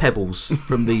pile of pebbles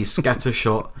from the scatter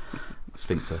shot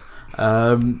sphincter.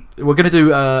 We're going to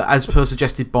do, as per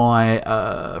suggested by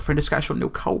a friend of Scattershot, Neil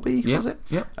Colby, was it?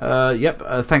 Yep.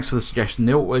 Thanks for the suggestion,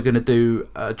 Neil. We're going to do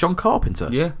John Carpenter.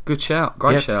 Yeah, good shout.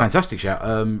 Great shout. Fantastic shout.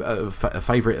 A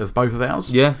favourite of both of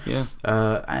ours. Yeah.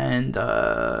 And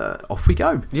off we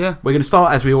go. Yeah. We're going to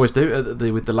start, as we always do,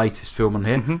 with the latest film on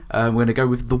here. We're going to go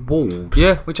with The Wall.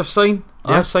 Yeah, which I've seen.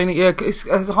 Yeah. I've seen it, yeah. It's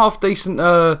a half decent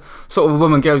sort of a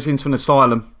woman goes into an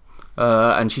asylum.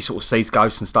 And she sort of sees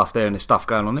ghosts and stuff there, and there's stuff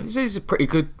going on. It's a pretty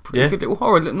good little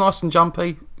horror, nice and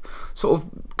jumpy, sort of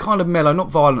kind of mellow, not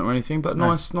violent or anything, but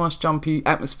nice, jumpy,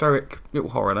 atmospheric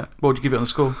little horror. That. What would you give it on the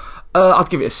score?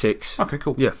 I'd give it a 6. Okay,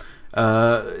 cool. Yeah.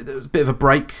 There was a bit of a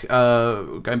break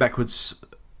going backwards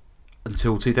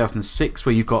until 2006,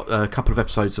 where you've got a couple of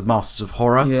episodes of Masters of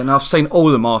Horror. Yeah, and I've seen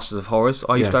all the Masters of Horrors.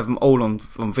 I used to have them all on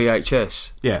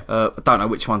VHS. Yeah. I don't know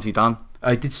which ones he done.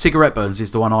 Did Cigarette Burns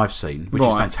is the one I've seen, which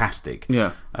is fantastic.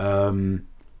 Yeah.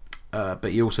 but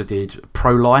he also did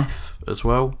Pro-Life as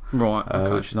well. Right,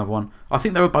 okay. Which is another one. I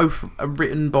think they were both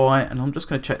written by, and I'm just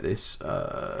going to check this,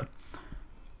 a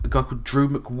guy called Drew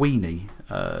McWeeny.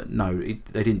 No,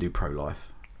 they didn't do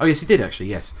Pro-Life. Oh, yes, he did actually,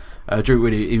 yes. Drew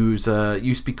McWeeny, he was,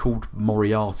 used to be called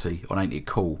Moriarty on Ain't It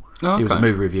Cool. Oh, He was a okay.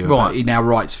 movie reviewer, Right. but he now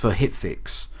writes for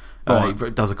Hitfix. Right. He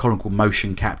does a column called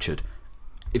Motion Captured.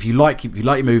 If you like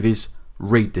your movies,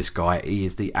 read this guy. He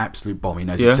is the absolute bomb. He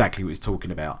knows exactly what he's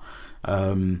talking about.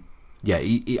 Yeah,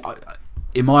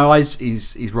 in my eyes,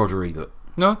 he's Roger Ebert.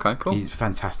 Okay, cool. He's a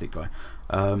fantastic guy.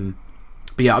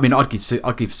 But yeah, I mean, I'd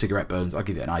give Cigarette Burns. I'd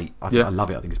give it an 8. I love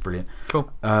it. I think it's brilliant.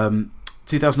 Cool.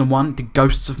 2001, The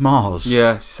Ghosts of Mars.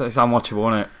 Yeah, it's unwatchable,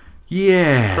 isn't it?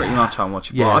 Yeah, Pretty much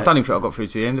unwatchable. Yeah. I don't even think I got through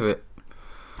to the end of it.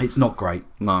 it's not great.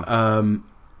 No.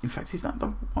 In fact, is that the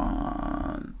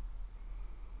one?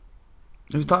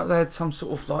 It was like they had some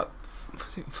sort of like,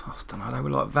 I don't know, they were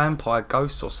like vampire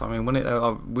ghosts or something, wasn't it? They were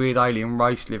like a weird alien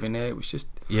race living there. It was just,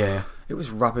 Yeah, it was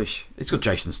rubbish. it's got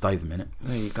Jason Statham in it.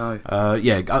 There you go.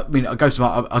 Yeah, I mean, Ghosts of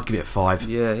Mars, I'd give it a 5.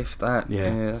 Yeah, if that.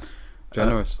 Yeah. Yeah, that's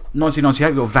generous. 1998,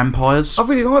 we've got Vampires. I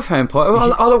really like Vampire. I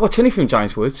don't watch anything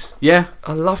James Woods. Yeah,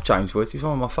 I love James Woods. He's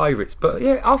one of my favourites. But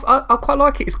yeah, I quite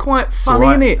like it. It's quite it's funny,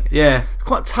 alright. isn't it? Yeah, It's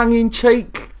quite tongue in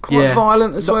cheek, quite yeah.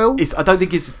 violent as well. I don't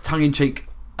think it's tongue in cheek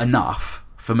enough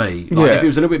for me. Like, Yeah. if it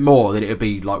was a little bit more, then it would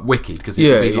be like Wicked, because it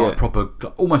would be like proper,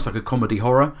 almost like a comedy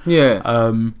horror. Yeah.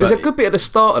 There's a but- good bit at the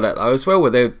start of that though as well,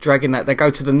 where they're dragging that. They go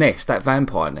to the nest, that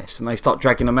vampire nest, and they start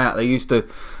dragging them out. They use the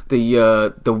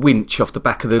winch off the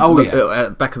back of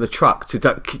the back of the truck to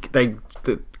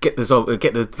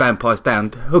get the vampires down,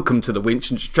 hook them to the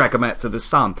winch, and just drag them out to the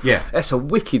sun. Yeah. That's a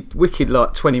wicked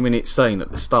like 20-minute scene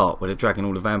at the start where they're dragging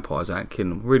all the vampires out and killing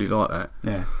them. Really like that.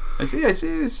 Yeah,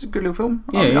 it's a good little film.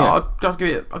 Yeah, I mean, yeah. I'll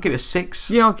give it a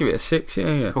 6. Yeah, I'll give it a 6.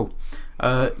 Yeah. Cool.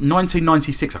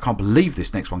 1996. I can't believe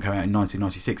this next one came out in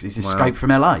 1996. It's Wow. Escape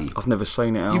from LA. I've never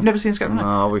seen it. Al. You've never seen Escape from LA?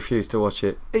 No, I refuse to watch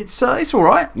it. It's all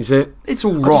right. Is it? It's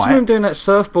all I just remember right. doing that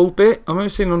surfboard bit. I remember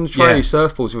seeing on the train Yeah.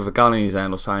 surfboards with a gun in his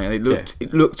hand or something, and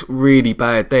it looked really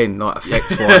bad then, like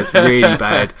effects wise, really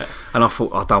bad. And I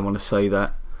thought, I don't want to see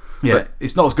that. Yeah, But-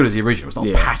 it's not as good as the original. It's not a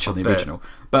Yeah, patch on the I bet. original,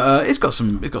 but it's got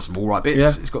some all right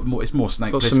bits. Yeah. It's more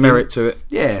Snake Got Plissken. some merit to it.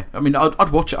 Yeah, I mean,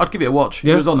 I'd watch it. I'd give it a watch. If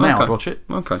Yeah, it was on now, okay. I'd watch it.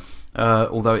 Okay.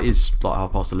 Although it is like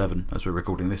 11:30 as we're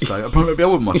recording this, so maybe I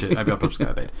wouldn't watch it. Maybe I'd just go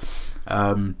to bed.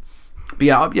 But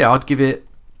yeah, I'd give it.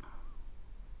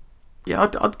 Yeah,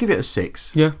 I'd give it a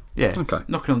 6. Yeah. Yeah. Okay.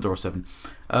 Knocking on the door of 7.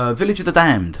 Village of the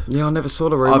Damned. Yeah, I never saw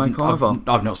the remake either.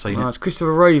 I've not seen No, it. it's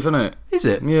Christopher Reeve, isn't it? Is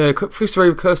it? Yeah, Christopher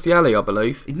Reeve, Kirstie Alley, I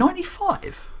believe. In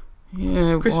 95?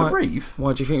 Yeah. Christopher why, Reeve?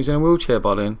 Why do you think he was in a wheelchair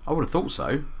by then? I would have thought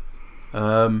so.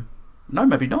 No,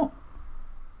 maybe not.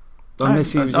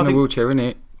 Unless he was I in a think- wheelchair,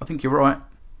 innit? I think you're right.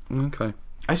 Okay.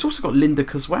 It's also got Linda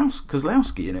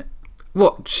Kozlowski in it.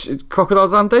 What? Crocodile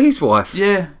Dundee's wife?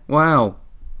 Yeah. Wow.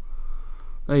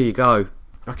 There you go.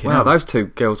 Okay, Wow, those two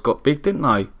girls got big, didn't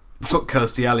they? got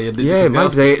Kirstie Alley and Linda Yeah, Kozlowski.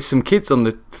 maybe they had some kids on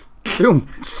the film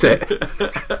set.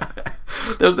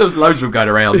 There was loads of them going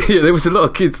around. Yeah, there was a lot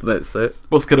of kids on that set.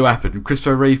 What's going to happen?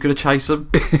 Christopher Reeve going to chase them?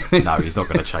 No, he's not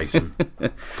going to chase them.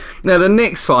 Now, the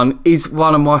next one is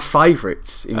one of my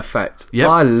favourites, in fact. yep.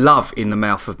 I love In the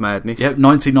Mouth of Madness. Yep,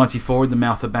 1994, In the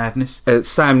Mouth of Madness.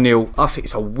 Sam Neill, I think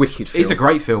it's a wicked film. It's a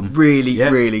great film. Really, Yeah.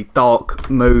 really dark,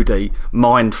 moody,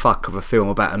 mindfuck of a film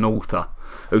about an author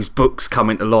whose books come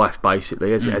into life,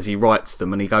 basically, as he writes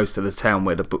them, and he goes to the town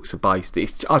where the books are based.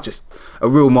 It's just a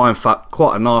real mindfuck,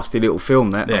 quite a nasty little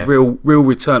film, that. Yeah. A real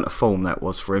return to form that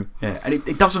was for him. Yeah, and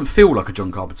it doesn't feel like a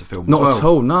John Carpenter film. Not as at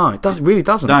well. all, no. It really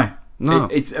doesn't. No. No.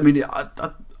 It's. I mean,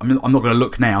 I'm not going to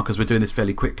look now because we're doing this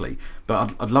fairly quickly.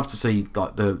 But I'd love to see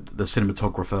like the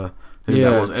cinematographer who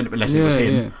that was, unless it was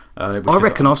him. I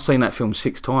reckon I've seen that film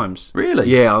 6 times. Really?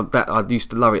 Yeah, I used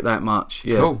to love it that much.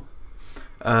 Yeah. Cool.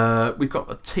 We've got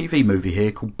a TV movie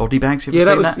here called Body Bags. Have you Yeah,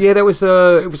 seen that was that? yeah. That was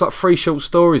it was like 3 short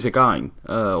stories again,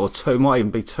 or 2. It might even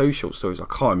be 2 short stories. I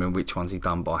can't remember which ones he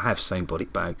done, but I have seen Body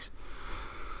Bags.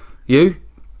 You?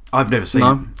 I've never seen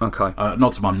No. it. Okay.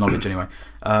 Not to my knowledge, anyway.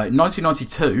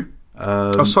 1992.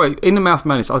 Oh, sorry. In the Mouth of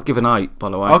Madness, I'd give an 8. By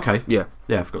the way. Okay. Yeah.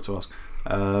 Yeah, I forgot to ask.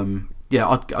 Yeah,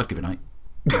 I'd give it an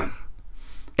 8.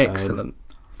 Excellent.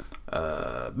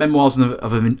 Memoirs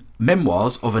of an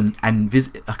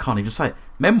I can't even say it.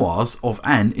 Memoirs of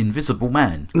an Invisible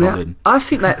Man. Now, Colin. I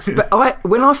think that's.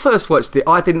 When I first watched it,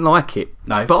 I didn't like it.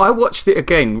 No. But I watched it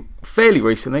again fairly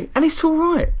recently, and it's all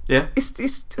right. Yeah.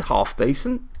 It's half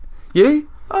decent. You?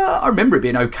 I remember it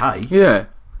being okay. Yeah.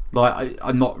 Like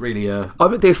I'm not really. I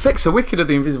bet the effects are wicked of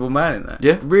the Invisible Man in that.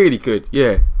 Yeah? Really good.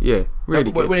 Yeah.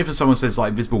 Really good. Whenever someone says like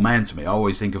Invisible Man to me, I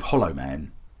always think of Hollow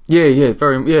Man.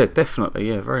 Yeah,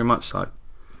 definitely, very much so.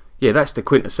 Yeah, that's the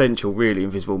quintessential, really,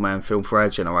 Invisible Man film for our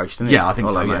generation, isn't it? Yeah, I think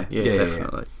so, Man. yeah,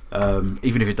 Definitely.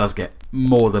 Even if it does get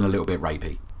more than a little bit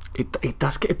rapey. It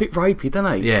does get a bit rapey,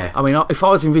 doesn't it? Yeah. I mean, if I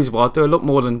was invisible, I'd do a lot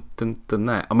more than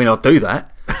that. I mean, I'd do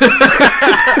that.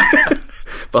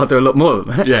 But I'd do a lot more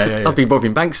than that. Yeah. I'd be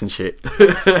robbing banks and shit.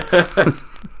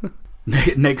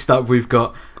 Next up, we've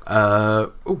got... my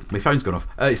phone's gone off.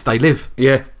 It's They Live.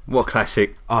 Yeah, what a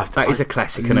classic. Oh, That is a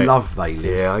classic, isn't it? Love They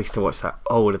Live. Yeah, I used to watch that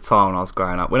all the time when I was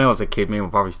growing up. When I was a kid, me and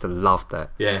my brother used to love that.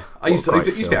 Yeah. I What used a to great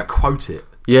be able film. to quote it.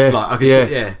 Yeah, Like, I could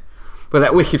see, yeah. But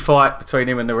that wicked fight between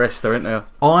him and the rest, there, isn't there?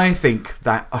 I think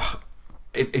that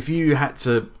if you had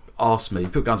to ask me,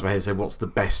 put guns to my head and say what's the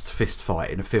best fist fight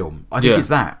in a film, I think Yeah. it's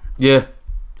that. Yeah.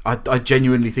 I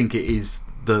genuinely think it is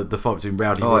the fight between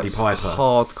Rowdy Roddy It's Piper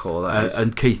hardcore, that is.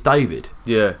 and Keith David.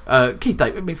 Yeah. Keith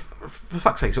David, I mean, for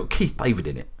fuck's sake, it's got Keith David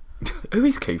in it. Who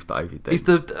is Keith David then? He's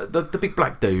the big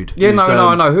black dude. Yeah, who's,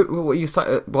 I know. What you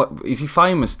say? What is he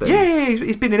famous then? Yeah,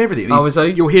 he's been in everything. Oh, is he?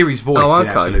 You'll hear his voice Oh, in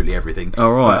okay. absolutely everything.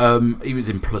 Oh, right. But, he was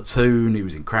in Platoon. He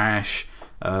was in Crash.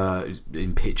 He was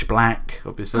in Pitch Black,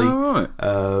 obviously. Oh,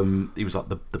 right. He was like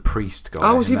the priest guy.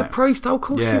 Oh, was he in the that. priest? Oh, of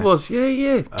course he Yeah. was.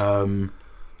 Yeah. I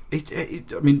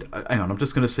mean, hang on. I'm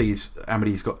just going to see how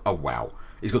many he's got. Oh, wow.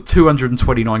 He's got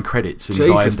 229 credits in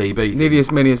Jesus, his IMDb. nearly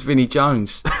as many as Vinnie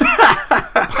Jones.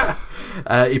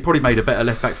 He probably made a better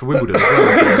left back for Wimbledon as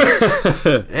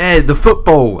well. Yeah, the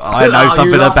football. I know Oh,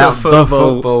 something you love about the the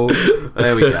football. football.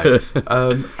 There we go.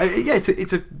 Yeah,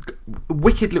 it's a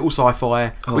wicked little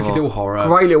sci-fi, wicked little horror.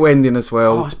 Great little ending as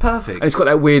well. Oh, it's perfect. And it's got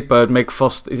that weird bird, Meg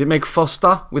Foster. Is it Meg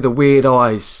Foster with the weird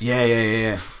eyes?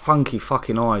 Yeah. Funky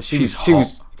fucking eyes. She's hot.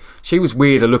 She was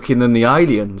weirder looking than the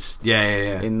aliens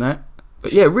Yeah. in that.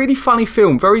 But yeah, really funny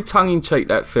film. Very tongue in cheek,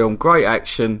 that film. Great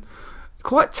action.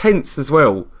 Quite tense as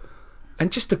well.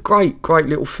 And just a great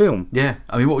little film. Yeah.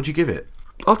 I mean, what would you give it?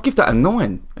 I'd give that a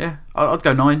 9. Yeah, I'd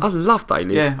go 9. I love They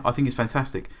Live. Yeah, I think it's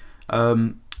fantastic.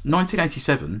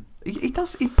 1987. He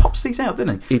pops these out,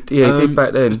 didn't he? He did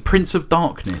back then. Prince of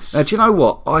Darkness. Now, do you know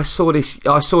what? I saw this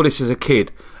as a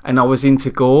kid, and I was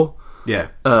into gore. Yeah.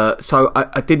 So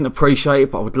I didn't appreciate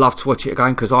it, but I would love to watch it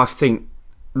again because I think,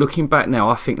 looking back now,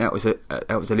 I think that was a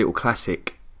little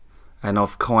classic, and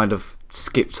I've kind of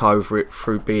skipped over it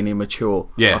through being immature.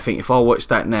 Yeah. I think if I watched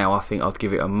that now, I think I'd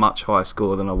give it a much higher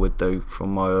score than I would do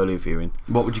from my earlier viewing.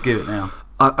 What would you give it now?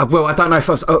 Well, I don't know if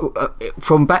I was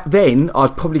from back then.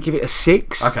 I'd probably give it a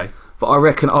 6. Okay. But I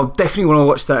reckon I'll definitely want to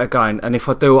watch that again, and if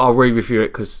I do, I'll re-review it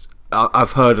because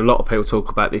I've heard a lot of people talk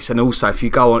about this. And also, if you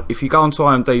go onto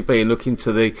IMDb and look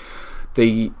into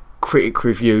the critic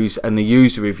reviews and the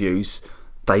user reviews,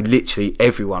 they literally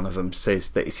every one of them says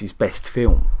that it's his best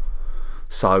film.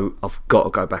 So I've got to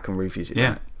go back and revisit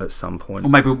that at some point. Or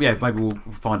maybe we'll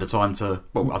find a time to.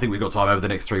 Well, I think we've got time over the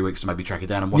next 3 weeks to maybe track it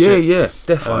down and watch it. Yeah,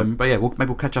 definitely. But yeah, maybe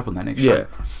we'll catch up on that next Yeah.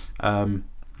 show.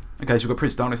 Okay, so we've got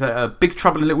Prince of Darkness. Big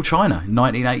Trouble in Little China,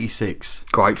 1986.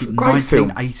 Great film.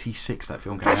 1986. That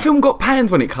film came That out. film got panned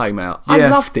when it came out. I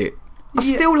Yeah. loved it. I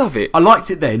still love it. I liked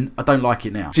it then. I don't like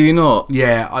it now. Do you not?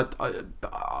 Yeah,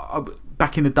 I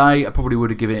back in the day, I probably would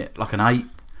have given it like an 8.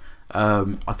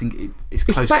 I think it's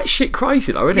It's close. batshit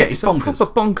crazy though, isn't Yeah, it? it's a bonkers.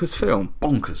 proper bonkers film.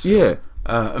 Bonkers. Yeah.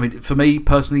 I mean, for me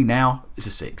personally, now it's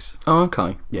a 6. Oh,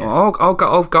 okay. Yeah. Well,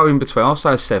 I'll go in between. I'll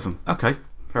say a 7. Okay,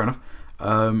 fair enough.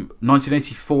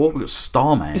 1984, we've got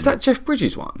Starman. Is that Jeff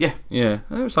Bridges one? Yeah. Yeah,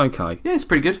 it was okay. Yeah, it's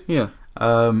pretty good. Yeah.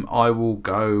 I will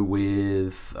go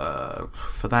with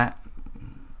for that.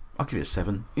 I'll give it a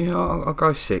 7. Yeah, I'll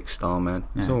go 6 star, man.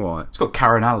 It's Yeah. alright. It's got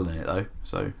Karen Allen in it though,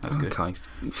 so that's good. Okay.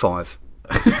 5.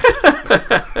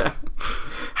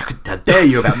 How dare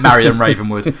you about Marion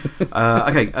Ravenwood?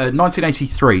 Okay,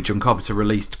 1983, John Carpenter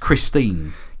released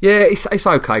Christine. Yeah, it's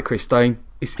okay, Christine.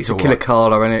 It's a killer alright.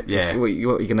 Carla, isn't it? Yeah. What are you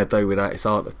going to do with that? It's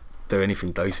hard to do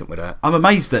anything decent with that. I'm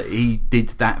amazed that he did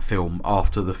that film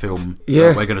after the film Yeah.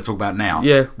 that we're going to talk about now.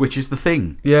 Yeah. Which is The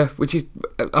Thing. Yeah, which is,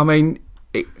 I mean,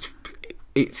 it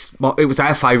was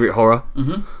our favourite horror.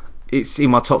 Mm-hmm. It's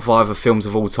in my top 5 of films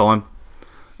of all time.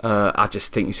 I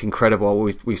just think it's incredible.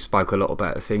 We spoke a lot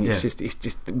about the thing. It's Yeah.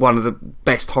 just one of the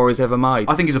best horrors ever made.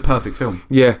 I think it's a perfect film.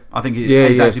 Yeah, I think it's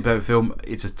Yeah. actually a perfect film.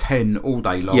 It's a 10 all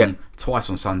day long, Yeah. twice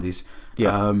on Sundays.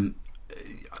 Yeah.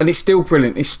 And it's still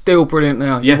brilliant. It's still brilliant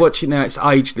now. Yeah. You watch it now, it's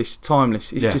ageless,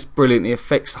 timeless. It's Yeah. just brilliant. The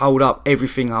effects hold up.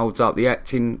 Everything holds up. The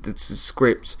acting, the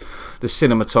script, the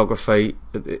cinematography,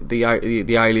 the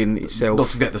alien itself. Not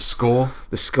to forget the score.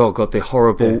 The score, God, the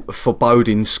horrible,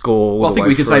 foreboding score. all Well, I the think way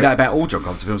we can through say it. that about all John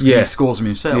Carpenter films because Yeah. he scores them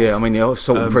himself. Yeah, I mean, the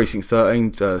Assault on Precinct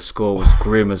 13 score was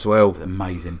grim as well.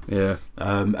 Amazing. Yeah.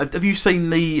 Have you seen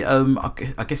the?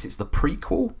 I guess it's the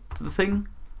prequel to The Thing.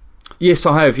 Yes,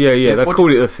 I have. Yeah. They've what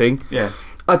called it The Thing. Yeah.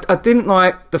 I didn't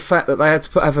like the fact that they had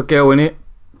to have a girl in it.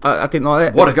 I didn't like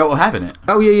that. What a girl to have in it.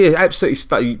 Oh yeah,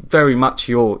 absolutely. Very much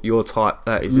your type.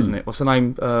 That is, isn't it? What's her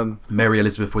name? Mary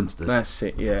Elizabeth Winstead. That's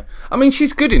it. Yeah. I mean,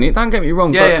 she's good in it. Don't get me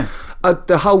wrong. Yeah, but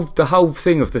the whole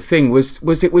thing of The Thing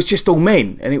was it was just all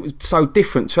men, and it was so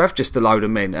different to have just a load of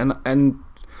men, and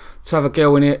to have a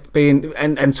girl in it being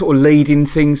and sort of leading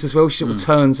things as well. She sort of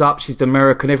turns up. She's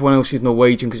American. Everyone else is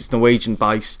Norwegian because it's Norwegian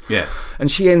base. Yeah.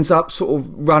 And she ends up sort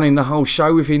of running the whole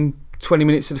show within 20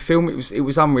 minutes of the film. It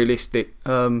was unrealistic.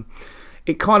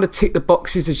 It kind of ticked the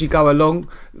boxes as you go along.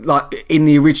 Like in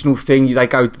the original Thing, they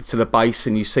go to the base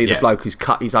and you see the bloke who's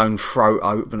cut his own throat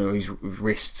open or his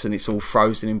wrists, and it's all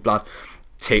frozen in blood.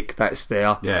 Tick, that's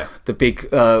there. Yeah. The big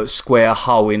square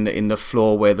hole in the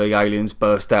floor where the aliens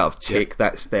burst out of. Tick,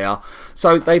 that's there.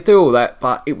 So they do all that,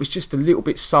 but it was just a little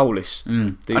bit soulless.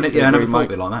 I never thought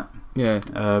of it like that. Yeah.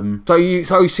 So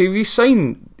have you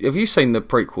seen the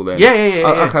prequel then?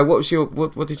 Yeah. Okay.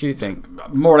 What did you think?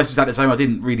 More or less exactly the same. I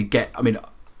didn't really get. I mean,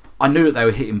 I knew that they were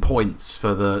hitting points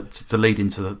for to lead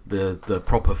into the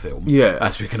proper film. Yeah.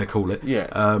 As we're going to call it.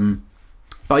 Yeah.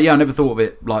 But yeah, I never thought of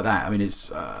it like that. I mean,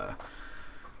 it's.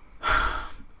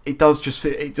 It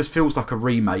just feels like a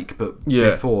remake, but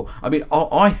before. I mean,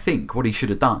 I think what he should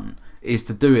have done is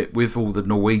to do it with all the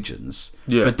Norwegians,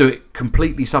 but do it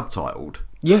completely subtitled.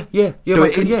 Yeah. Do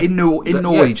it in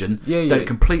Norwegian. Yeah. Do it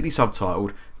completely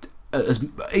subtitled.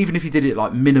 Even if you did it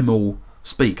like minimal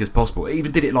speak as possible,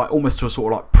 even did it like almost to a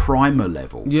sort of like primer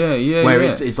level. Yeah. Where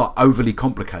it's like overly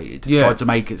complicated. Yeah. Tried to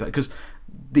make it because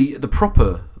the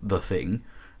proper The Thing,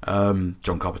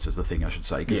 John Carpenter's The Thing, I should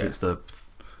say, because it's the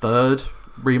third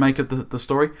remake of the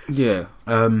story. Yeah.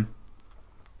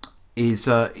 Is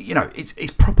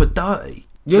it's proper dirty.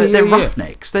 Yeah, they're yeah.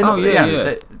 roughnecks. They're not.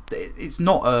 It's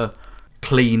not a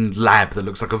clean lab that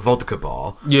looks like a vodka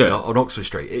bar. On Oxford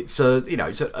Street. It's an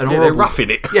horrible. They're roughing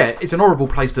it. Yeah, it's an horrible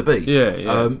place to be.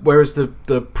 Yeah. Whereas the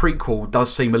prequel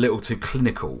does seem a little too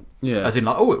clinical. Yeah. As in,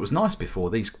 like, oh, it was nice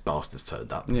before these bastards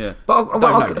turned up. Yeah, but I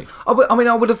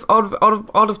would have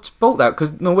bought that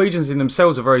because Norwegians in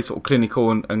themselves are very sort of clinical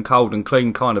and cold and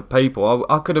clean kind of people.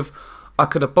 I could have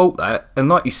bought that, and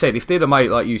like you said, if they'd have made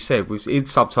it like you said, with in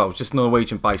subtitles, just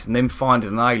Norwegian based, and then finding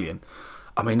an alien.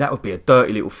 I mean, that would be a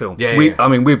dirty little film. Yeah. I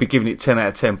mean, we'd be giving it 10 out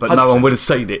of 10, but 100%. no one would have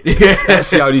seen it. That's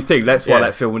the only thing. That's why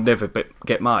that film would never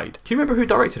get made. Can you remember who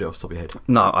directed it off the top of your head?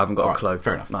 No, I haven't got a Alright, clue.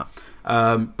 fair enough. No.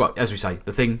 But as we say,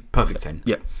 The Thing, perfect 10.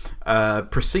 Yeah.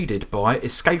 Preceded by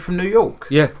Escape from New York.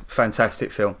 Yeah,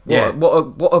 fantastic film. Yeah.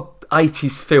 What a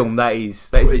 80s film that is.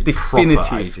 That is a It's definitive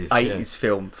proper 80s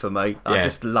film for me. I Yeah.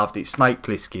 just loved it. Snake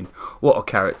Plissken, what a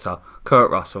character.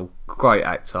 Kurt Russell, great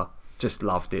actor. Just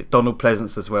loved it. Donald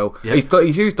Pleasance as well. Yeah.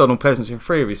 He's used Donald Pleasance in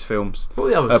 3 of his films. What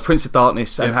were the others? Prince of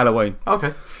Darkness and Halloween.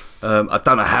 Okay. I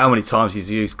don't know how many times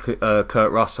he's used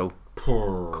Kurt Russell.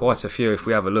 Quite a few if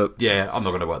we have a look. Yeah, I'm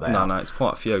not going to work that out. No, it's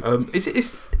quite a few.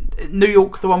 Is New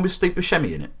York the one with Steve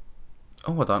Buscemi in it?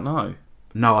 Oh, I don't know.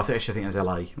 No, I think it's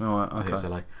LA. All right, I think okay. it's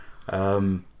LA.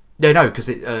 because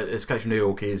Escape from New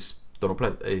York is Donald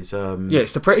Pleasance.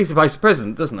 He's the base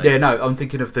president, doesn't he? Yeah, no, I'm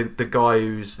thinking of the guy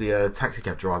who's the taxi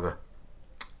cab driver,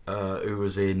 who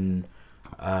was in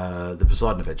the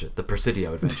Poseidon Adventure, the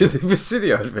Presidio Adventure. The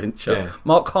Presidio Adventure. Yeah.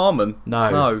 Mark Harmon.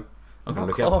 No. I'm going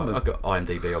to look it up. Harmon. I've got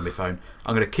IMDb on my phone.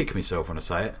 I'm going to kick myself when I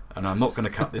say it, and I'm not going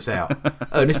to cut this out.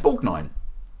 Ernest Borgnine.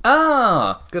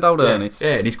 Ah, good old Ernest.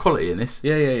 Yeah, and he's quality in this.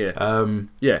 Yeah.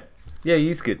 Yeah,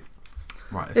 he's good.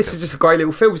 Right. This is just a great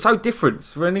little film. It's so different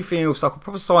from anything else, like a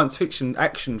proper science fiction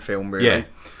action film, really.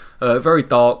 Yeah. Very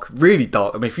dark, really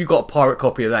dark. I mean, if you got a pirate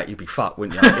copy of that, you'd be fucked,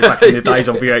 wouldn't you? Back in the days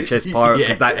on VHS Pirate,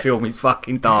 because that film is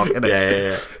fucking dark, isn't it?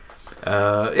 Yeah.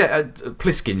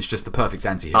 Pliskin's just the perfect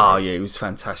anti-hero. Oh, yeah, he was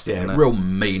fantastic. Yeah, wasn't it? real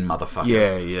mean motherfucker.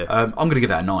 Yeah. I'm going to give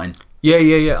that a 9.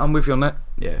 Yeah. I'm with you on that.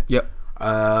 Yeah. Yep.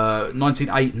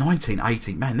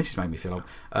 1980. Man, this has made me feel old.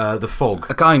 The Fog.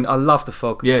 Again, I love The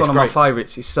Fog. Yeah, it's one it's of my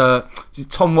favourites. It's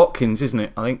Tom Watkins, isn't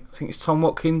it? I think it's Tom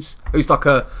Watkins, who's like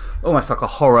almost like a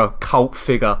horror cult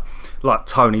figure, like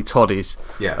Tony Todd is.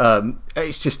 Yeah.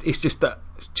 It's just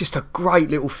a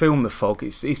great little film. The Fog.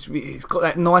 It's got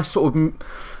that nice sort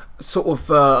of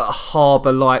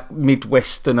harbour like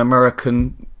Midwestern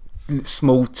American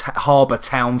small harbour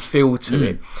town feel to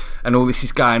it, and all this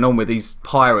is going on with these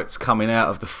pirates coming out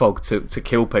of the fog to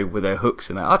kill people with their hooks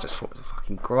and that. I just thought it was a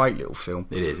fucking great little film.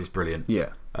 It is. It's brilliant. Yeah.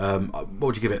 What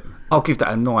would you give it? I'll give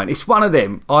that a 9. It's one of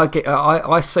them.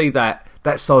 I see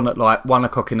that's on at like 1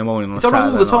 o'clock in the morning on It's a on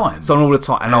Saturday all the night. time. It's on all the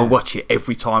time, and I'll watch it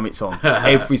every time it's on.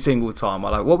 Every single time.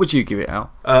 What would you give it,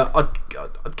 Al? I'd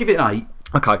give it an 8.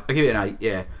 Okay. I'd give it an 8.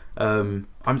 Yeah.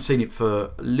 I haven't seen it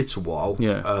for a little while.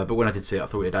 Yeah. But when I did see it, I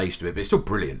thought it had aged a bit. But it's still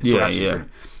brilliant. It's still Yeah, absolutely yeah.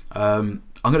 brilliant.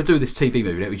 I'm going to do this TV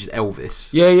movie, which is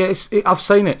Elvis. Yeah, I've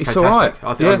seen it. It's all right. Fantastic.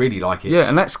 I think I really like it. Yeah,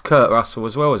 and that's Kurt Russell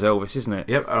as well as Elvis, isn't it?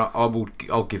 Yep. I'll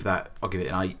give it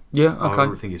an 8. Yeah, okay.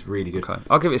 I think it's really good. Okay,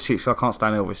 I'll give it a 6. I can't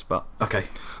stand Elvis, but Okay.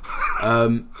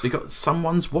 We got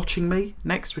Someone's Watching Me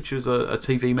next, which was a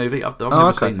TV movie. I've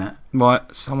never seen that. Right,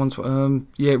 someone's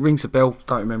it rings a bell.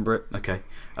 Don't remember it. Okay.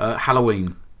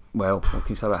 Halloween. Well, what can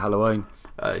you say about Halloween?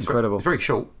 It's incredible. It's very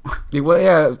short. Yeah, well,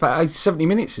 yeah, about 70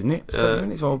 minutes, isn't it? 70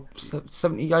 minutes or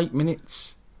 78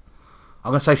 minutes? I'm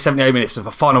going to say 78 minutes as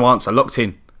a final answer. Locked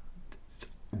in.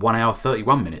 1 hour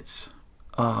 31 minutes.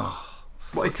 Oh.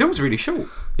 Well, it feels really short.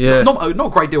 Yeah. Not a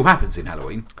great deal happens in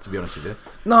Halloween, to be honest with you.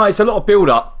 No, it's a lot of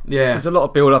build-up. Yeah. There's a lot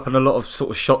of build-up and a lot of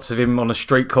sort of shots of him on a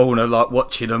street corner, like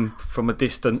watching them from a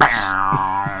distance.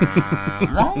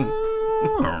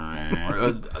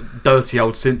 A dirty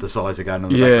old synthesizer going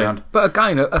on in the background. But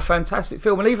again, a fantastic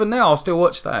film, and even now I'll still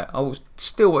watch that. I will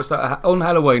still watch that on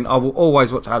Halloween. I will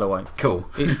always watch Halloween. Cool.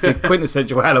 It's the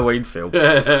quintessential Halloween film.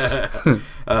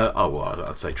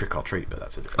 I'd say Trick or Treat, but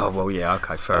that's a different. Oh well, yeah,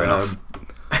 okay, fair enough.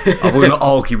 I will not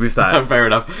argue with that. Fair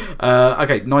enough.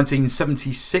 Okay,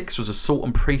 1976 was Assault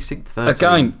on Precinct 13.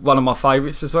 Again, one of my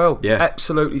favourites as well. Yeah.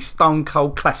 Absolutely stone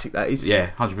cold classic, that is.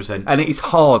 Yeah, 100%. And it is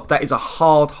hard. That is a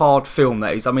hard film,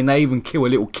 that is. I mean, they even kill a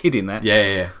little kid in that.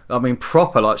 Yeah. I mean,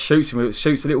 proper, like, shoots a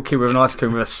little kid with an ice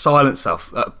cream with a silencer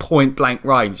at point blank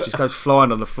range. Just goes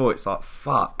flying on the floor. It's like,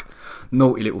 fuck.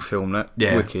 Naughty little film, that.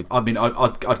 Yeah. Wicked. I mean,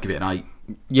 I'd give it an 8.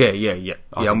 Yeah,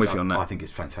 I'm with you on that. I think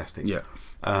it's fantastic. Yeah.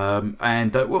 And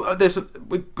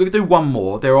we're going to do one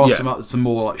more. There are some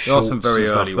more like There are shorts some very and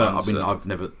stuff, early but ones, I mean, yeah. I've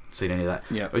never seen any of that.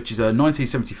 Yeah. Which is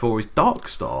 1974 is Dark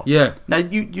Star. Yeah. Now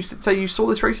you say you saw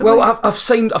this recently? Well, I've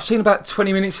seen about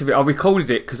 20 minutes of it. I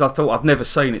recorded it because I thought I've never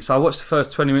seen it. So I watched the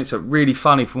first 20 minutes. Of it. Really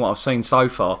funny from what I've seen so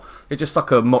far. They're just like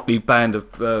a motley band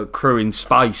of crew in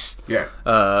space. Yeah.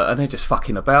 And they're just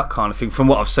fucking about kind of thing from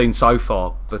what I've seen so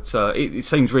far. But it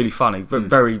seems really funny, but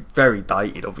very, very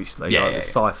dated, obviously. Yeah, like, yeah, it's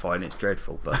sci-fi and it's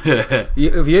dreadful. But have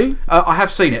you? I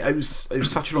have seen it. It was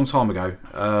such a long time ago.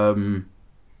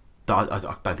 That I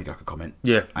don't think I could comment.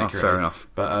 Yeah, accurately. fair enough.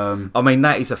 But I mean,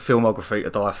 that is a filmography to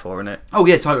die for, isn't it? oh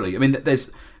yeah, totally. I mean,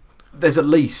 there's at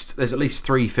least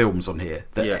 3 films on here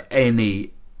that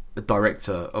any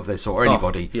director of their sort or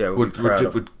anybody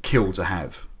would kill to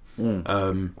have.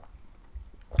 I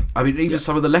mean, even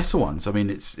some of the lesser ones. I mean,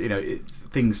 it's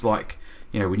things like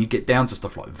when you get down to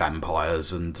stuff like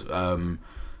vampires and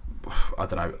I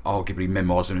don't know, arguably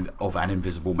Memoirs of an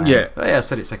Invisible Man. Yeah, I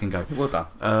said it a second ago. Well done.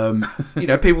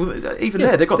 People even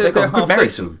there they've got a good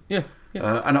merit to them. Yeah.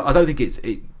 And I don't think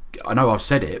I know I've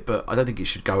said it, but I don't think it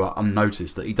should go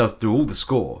unnoticed that he does do all the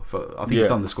score for. I think he's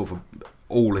done the score for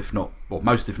all, if not, or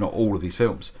most, if not all of his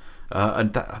films.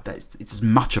 And it's as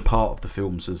much a part of the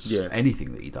films as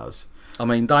anything that he does. I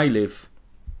mean, They Live,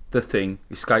 The Thing,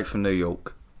 Escape from New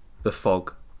York, The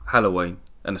Fog, Halloween,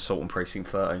 and Assault on Precinct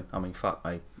 13. I mean, fuck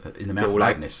me. In the Mouth of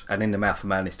Madness. And In the Mouth of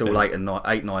Madness. Still late at night,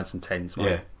 8, 9s and 10s. Mate.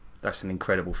 Yeah. That's an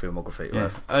incredible filmography.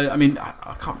 Yeah. I mean,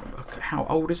 I can't remember. How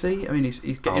old is he? I mean,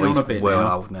 he's getting on a bit well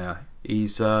now. old now.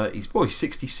 He's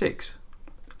 66.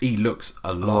 He looks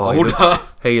a lot older.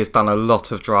 He has done a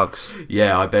lot of drugs.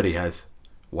 Yeah, I bet he has.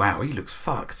 Wow, he looks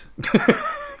fucked.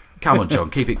 Come on, John,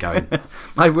 keep it going.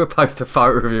 Maybe we'll post a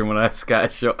photo of him on our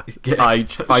Scattershot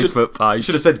page, Facebook page.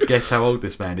 Should have said, guess how old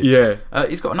this man is. Yeah.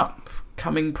 He's got an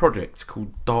upcoming project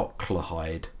called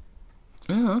Darklahide.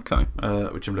 Oh, okay.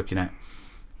 Which I'm looking at.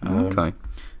 Okay.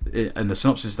 And the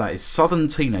synopsis of that is Southern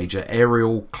teenager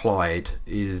Ariel Clyde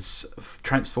is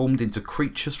transformed into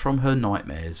creatures from her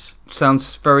nightmares.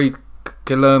 Sounds very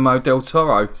Guillermo del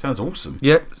Toro. Sounds awesome.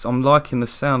 Yep, I'm liking the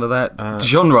sound of that.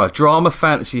 Genre, drama,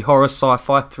 fantasy, horror,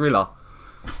 sci-fi, thriller.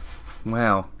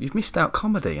 Wow, you've missed out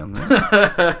comedy on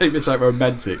that. You missed out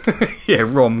romantic. Yeah,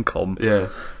 rom-com. Yeah.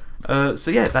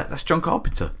 So yeah, that's John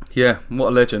Carpenter. Yeah, what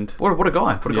a legend. What a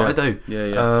guy. What a guy to do.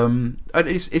 Yeah. And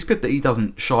it's good that he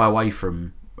doesn't shy away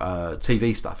from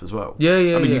TV stuff as well.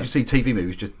 Yeah. I mean, you can see TV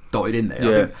movies just dotted in there.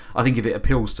 Yeah. I think if it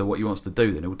appeals to what he wants to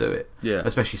do, then he'll do it. Yeah.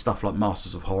 Especially stuff like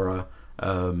Masters of Horror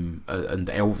and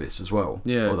Elvis as well.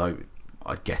 Yeah. Although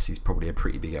I guess he's probably a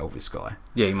pretty big Elvis guy.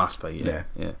 Yeah, he must be. Yeah.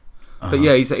 Yeah. But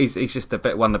yeah, he's just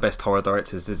one of the best horror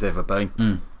directors there's ever been.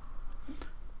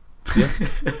 Yeah.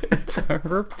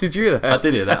 Did you hear that? I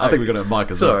did hear that. I think we're going to have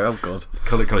Mike as well. Sorry, oh god.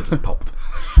 Kind of just popped.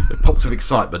 It popped with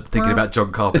excitement thinking about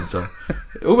John Carpenter.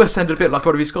 It almost sounded a bit like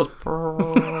one of his scores.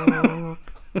 Oh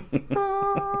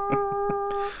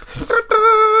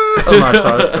no,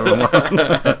 sorry, that's the wrong one.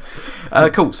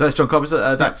 Cool. So that's John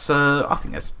Carpenter. That's I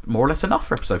think that's more or less enough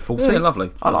for episode 40. Yeah,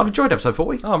 lovely. I've enjoyed episode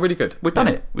 40. Oh, really good. We've done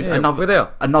it. We're there.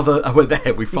 We're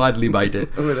there. We finally made it.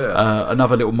 We're there.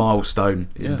 Another little milestone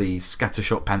in Yeah. the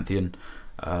Scattershot pantheon.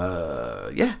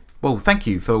 Yeah. Well, thank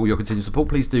you for all your continued support.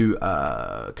 Please do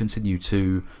continue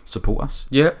to support us.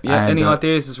 Yeah. And, Any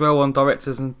ideas as well on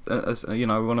directors and as we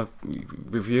want to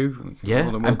review? Yeah,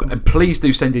 More than welcome. and please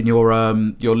do send in your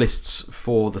lists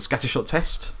for the Scattershot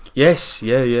test. Yes.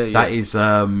 Yeah. That is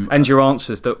and your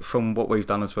answers from what we've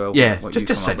done as well. yeah. what you Just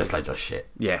come send up us with. loads of shit.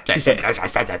 Yeah.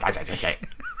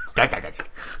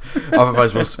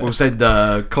 Otherwise, we'll send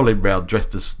Colin round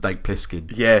dressed as Snake Plissken.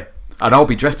 Yeah. And I'll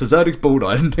be dressed as Ernest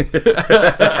Baldwin.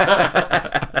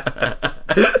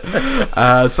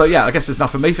 So yeah, I guess there's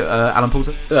enough for me. Alan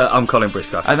Poulter. I'm Colin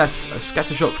Briscoe. And that's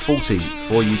Scattershot 40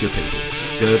 for you good people.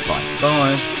 Goodbye.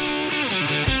 Bye.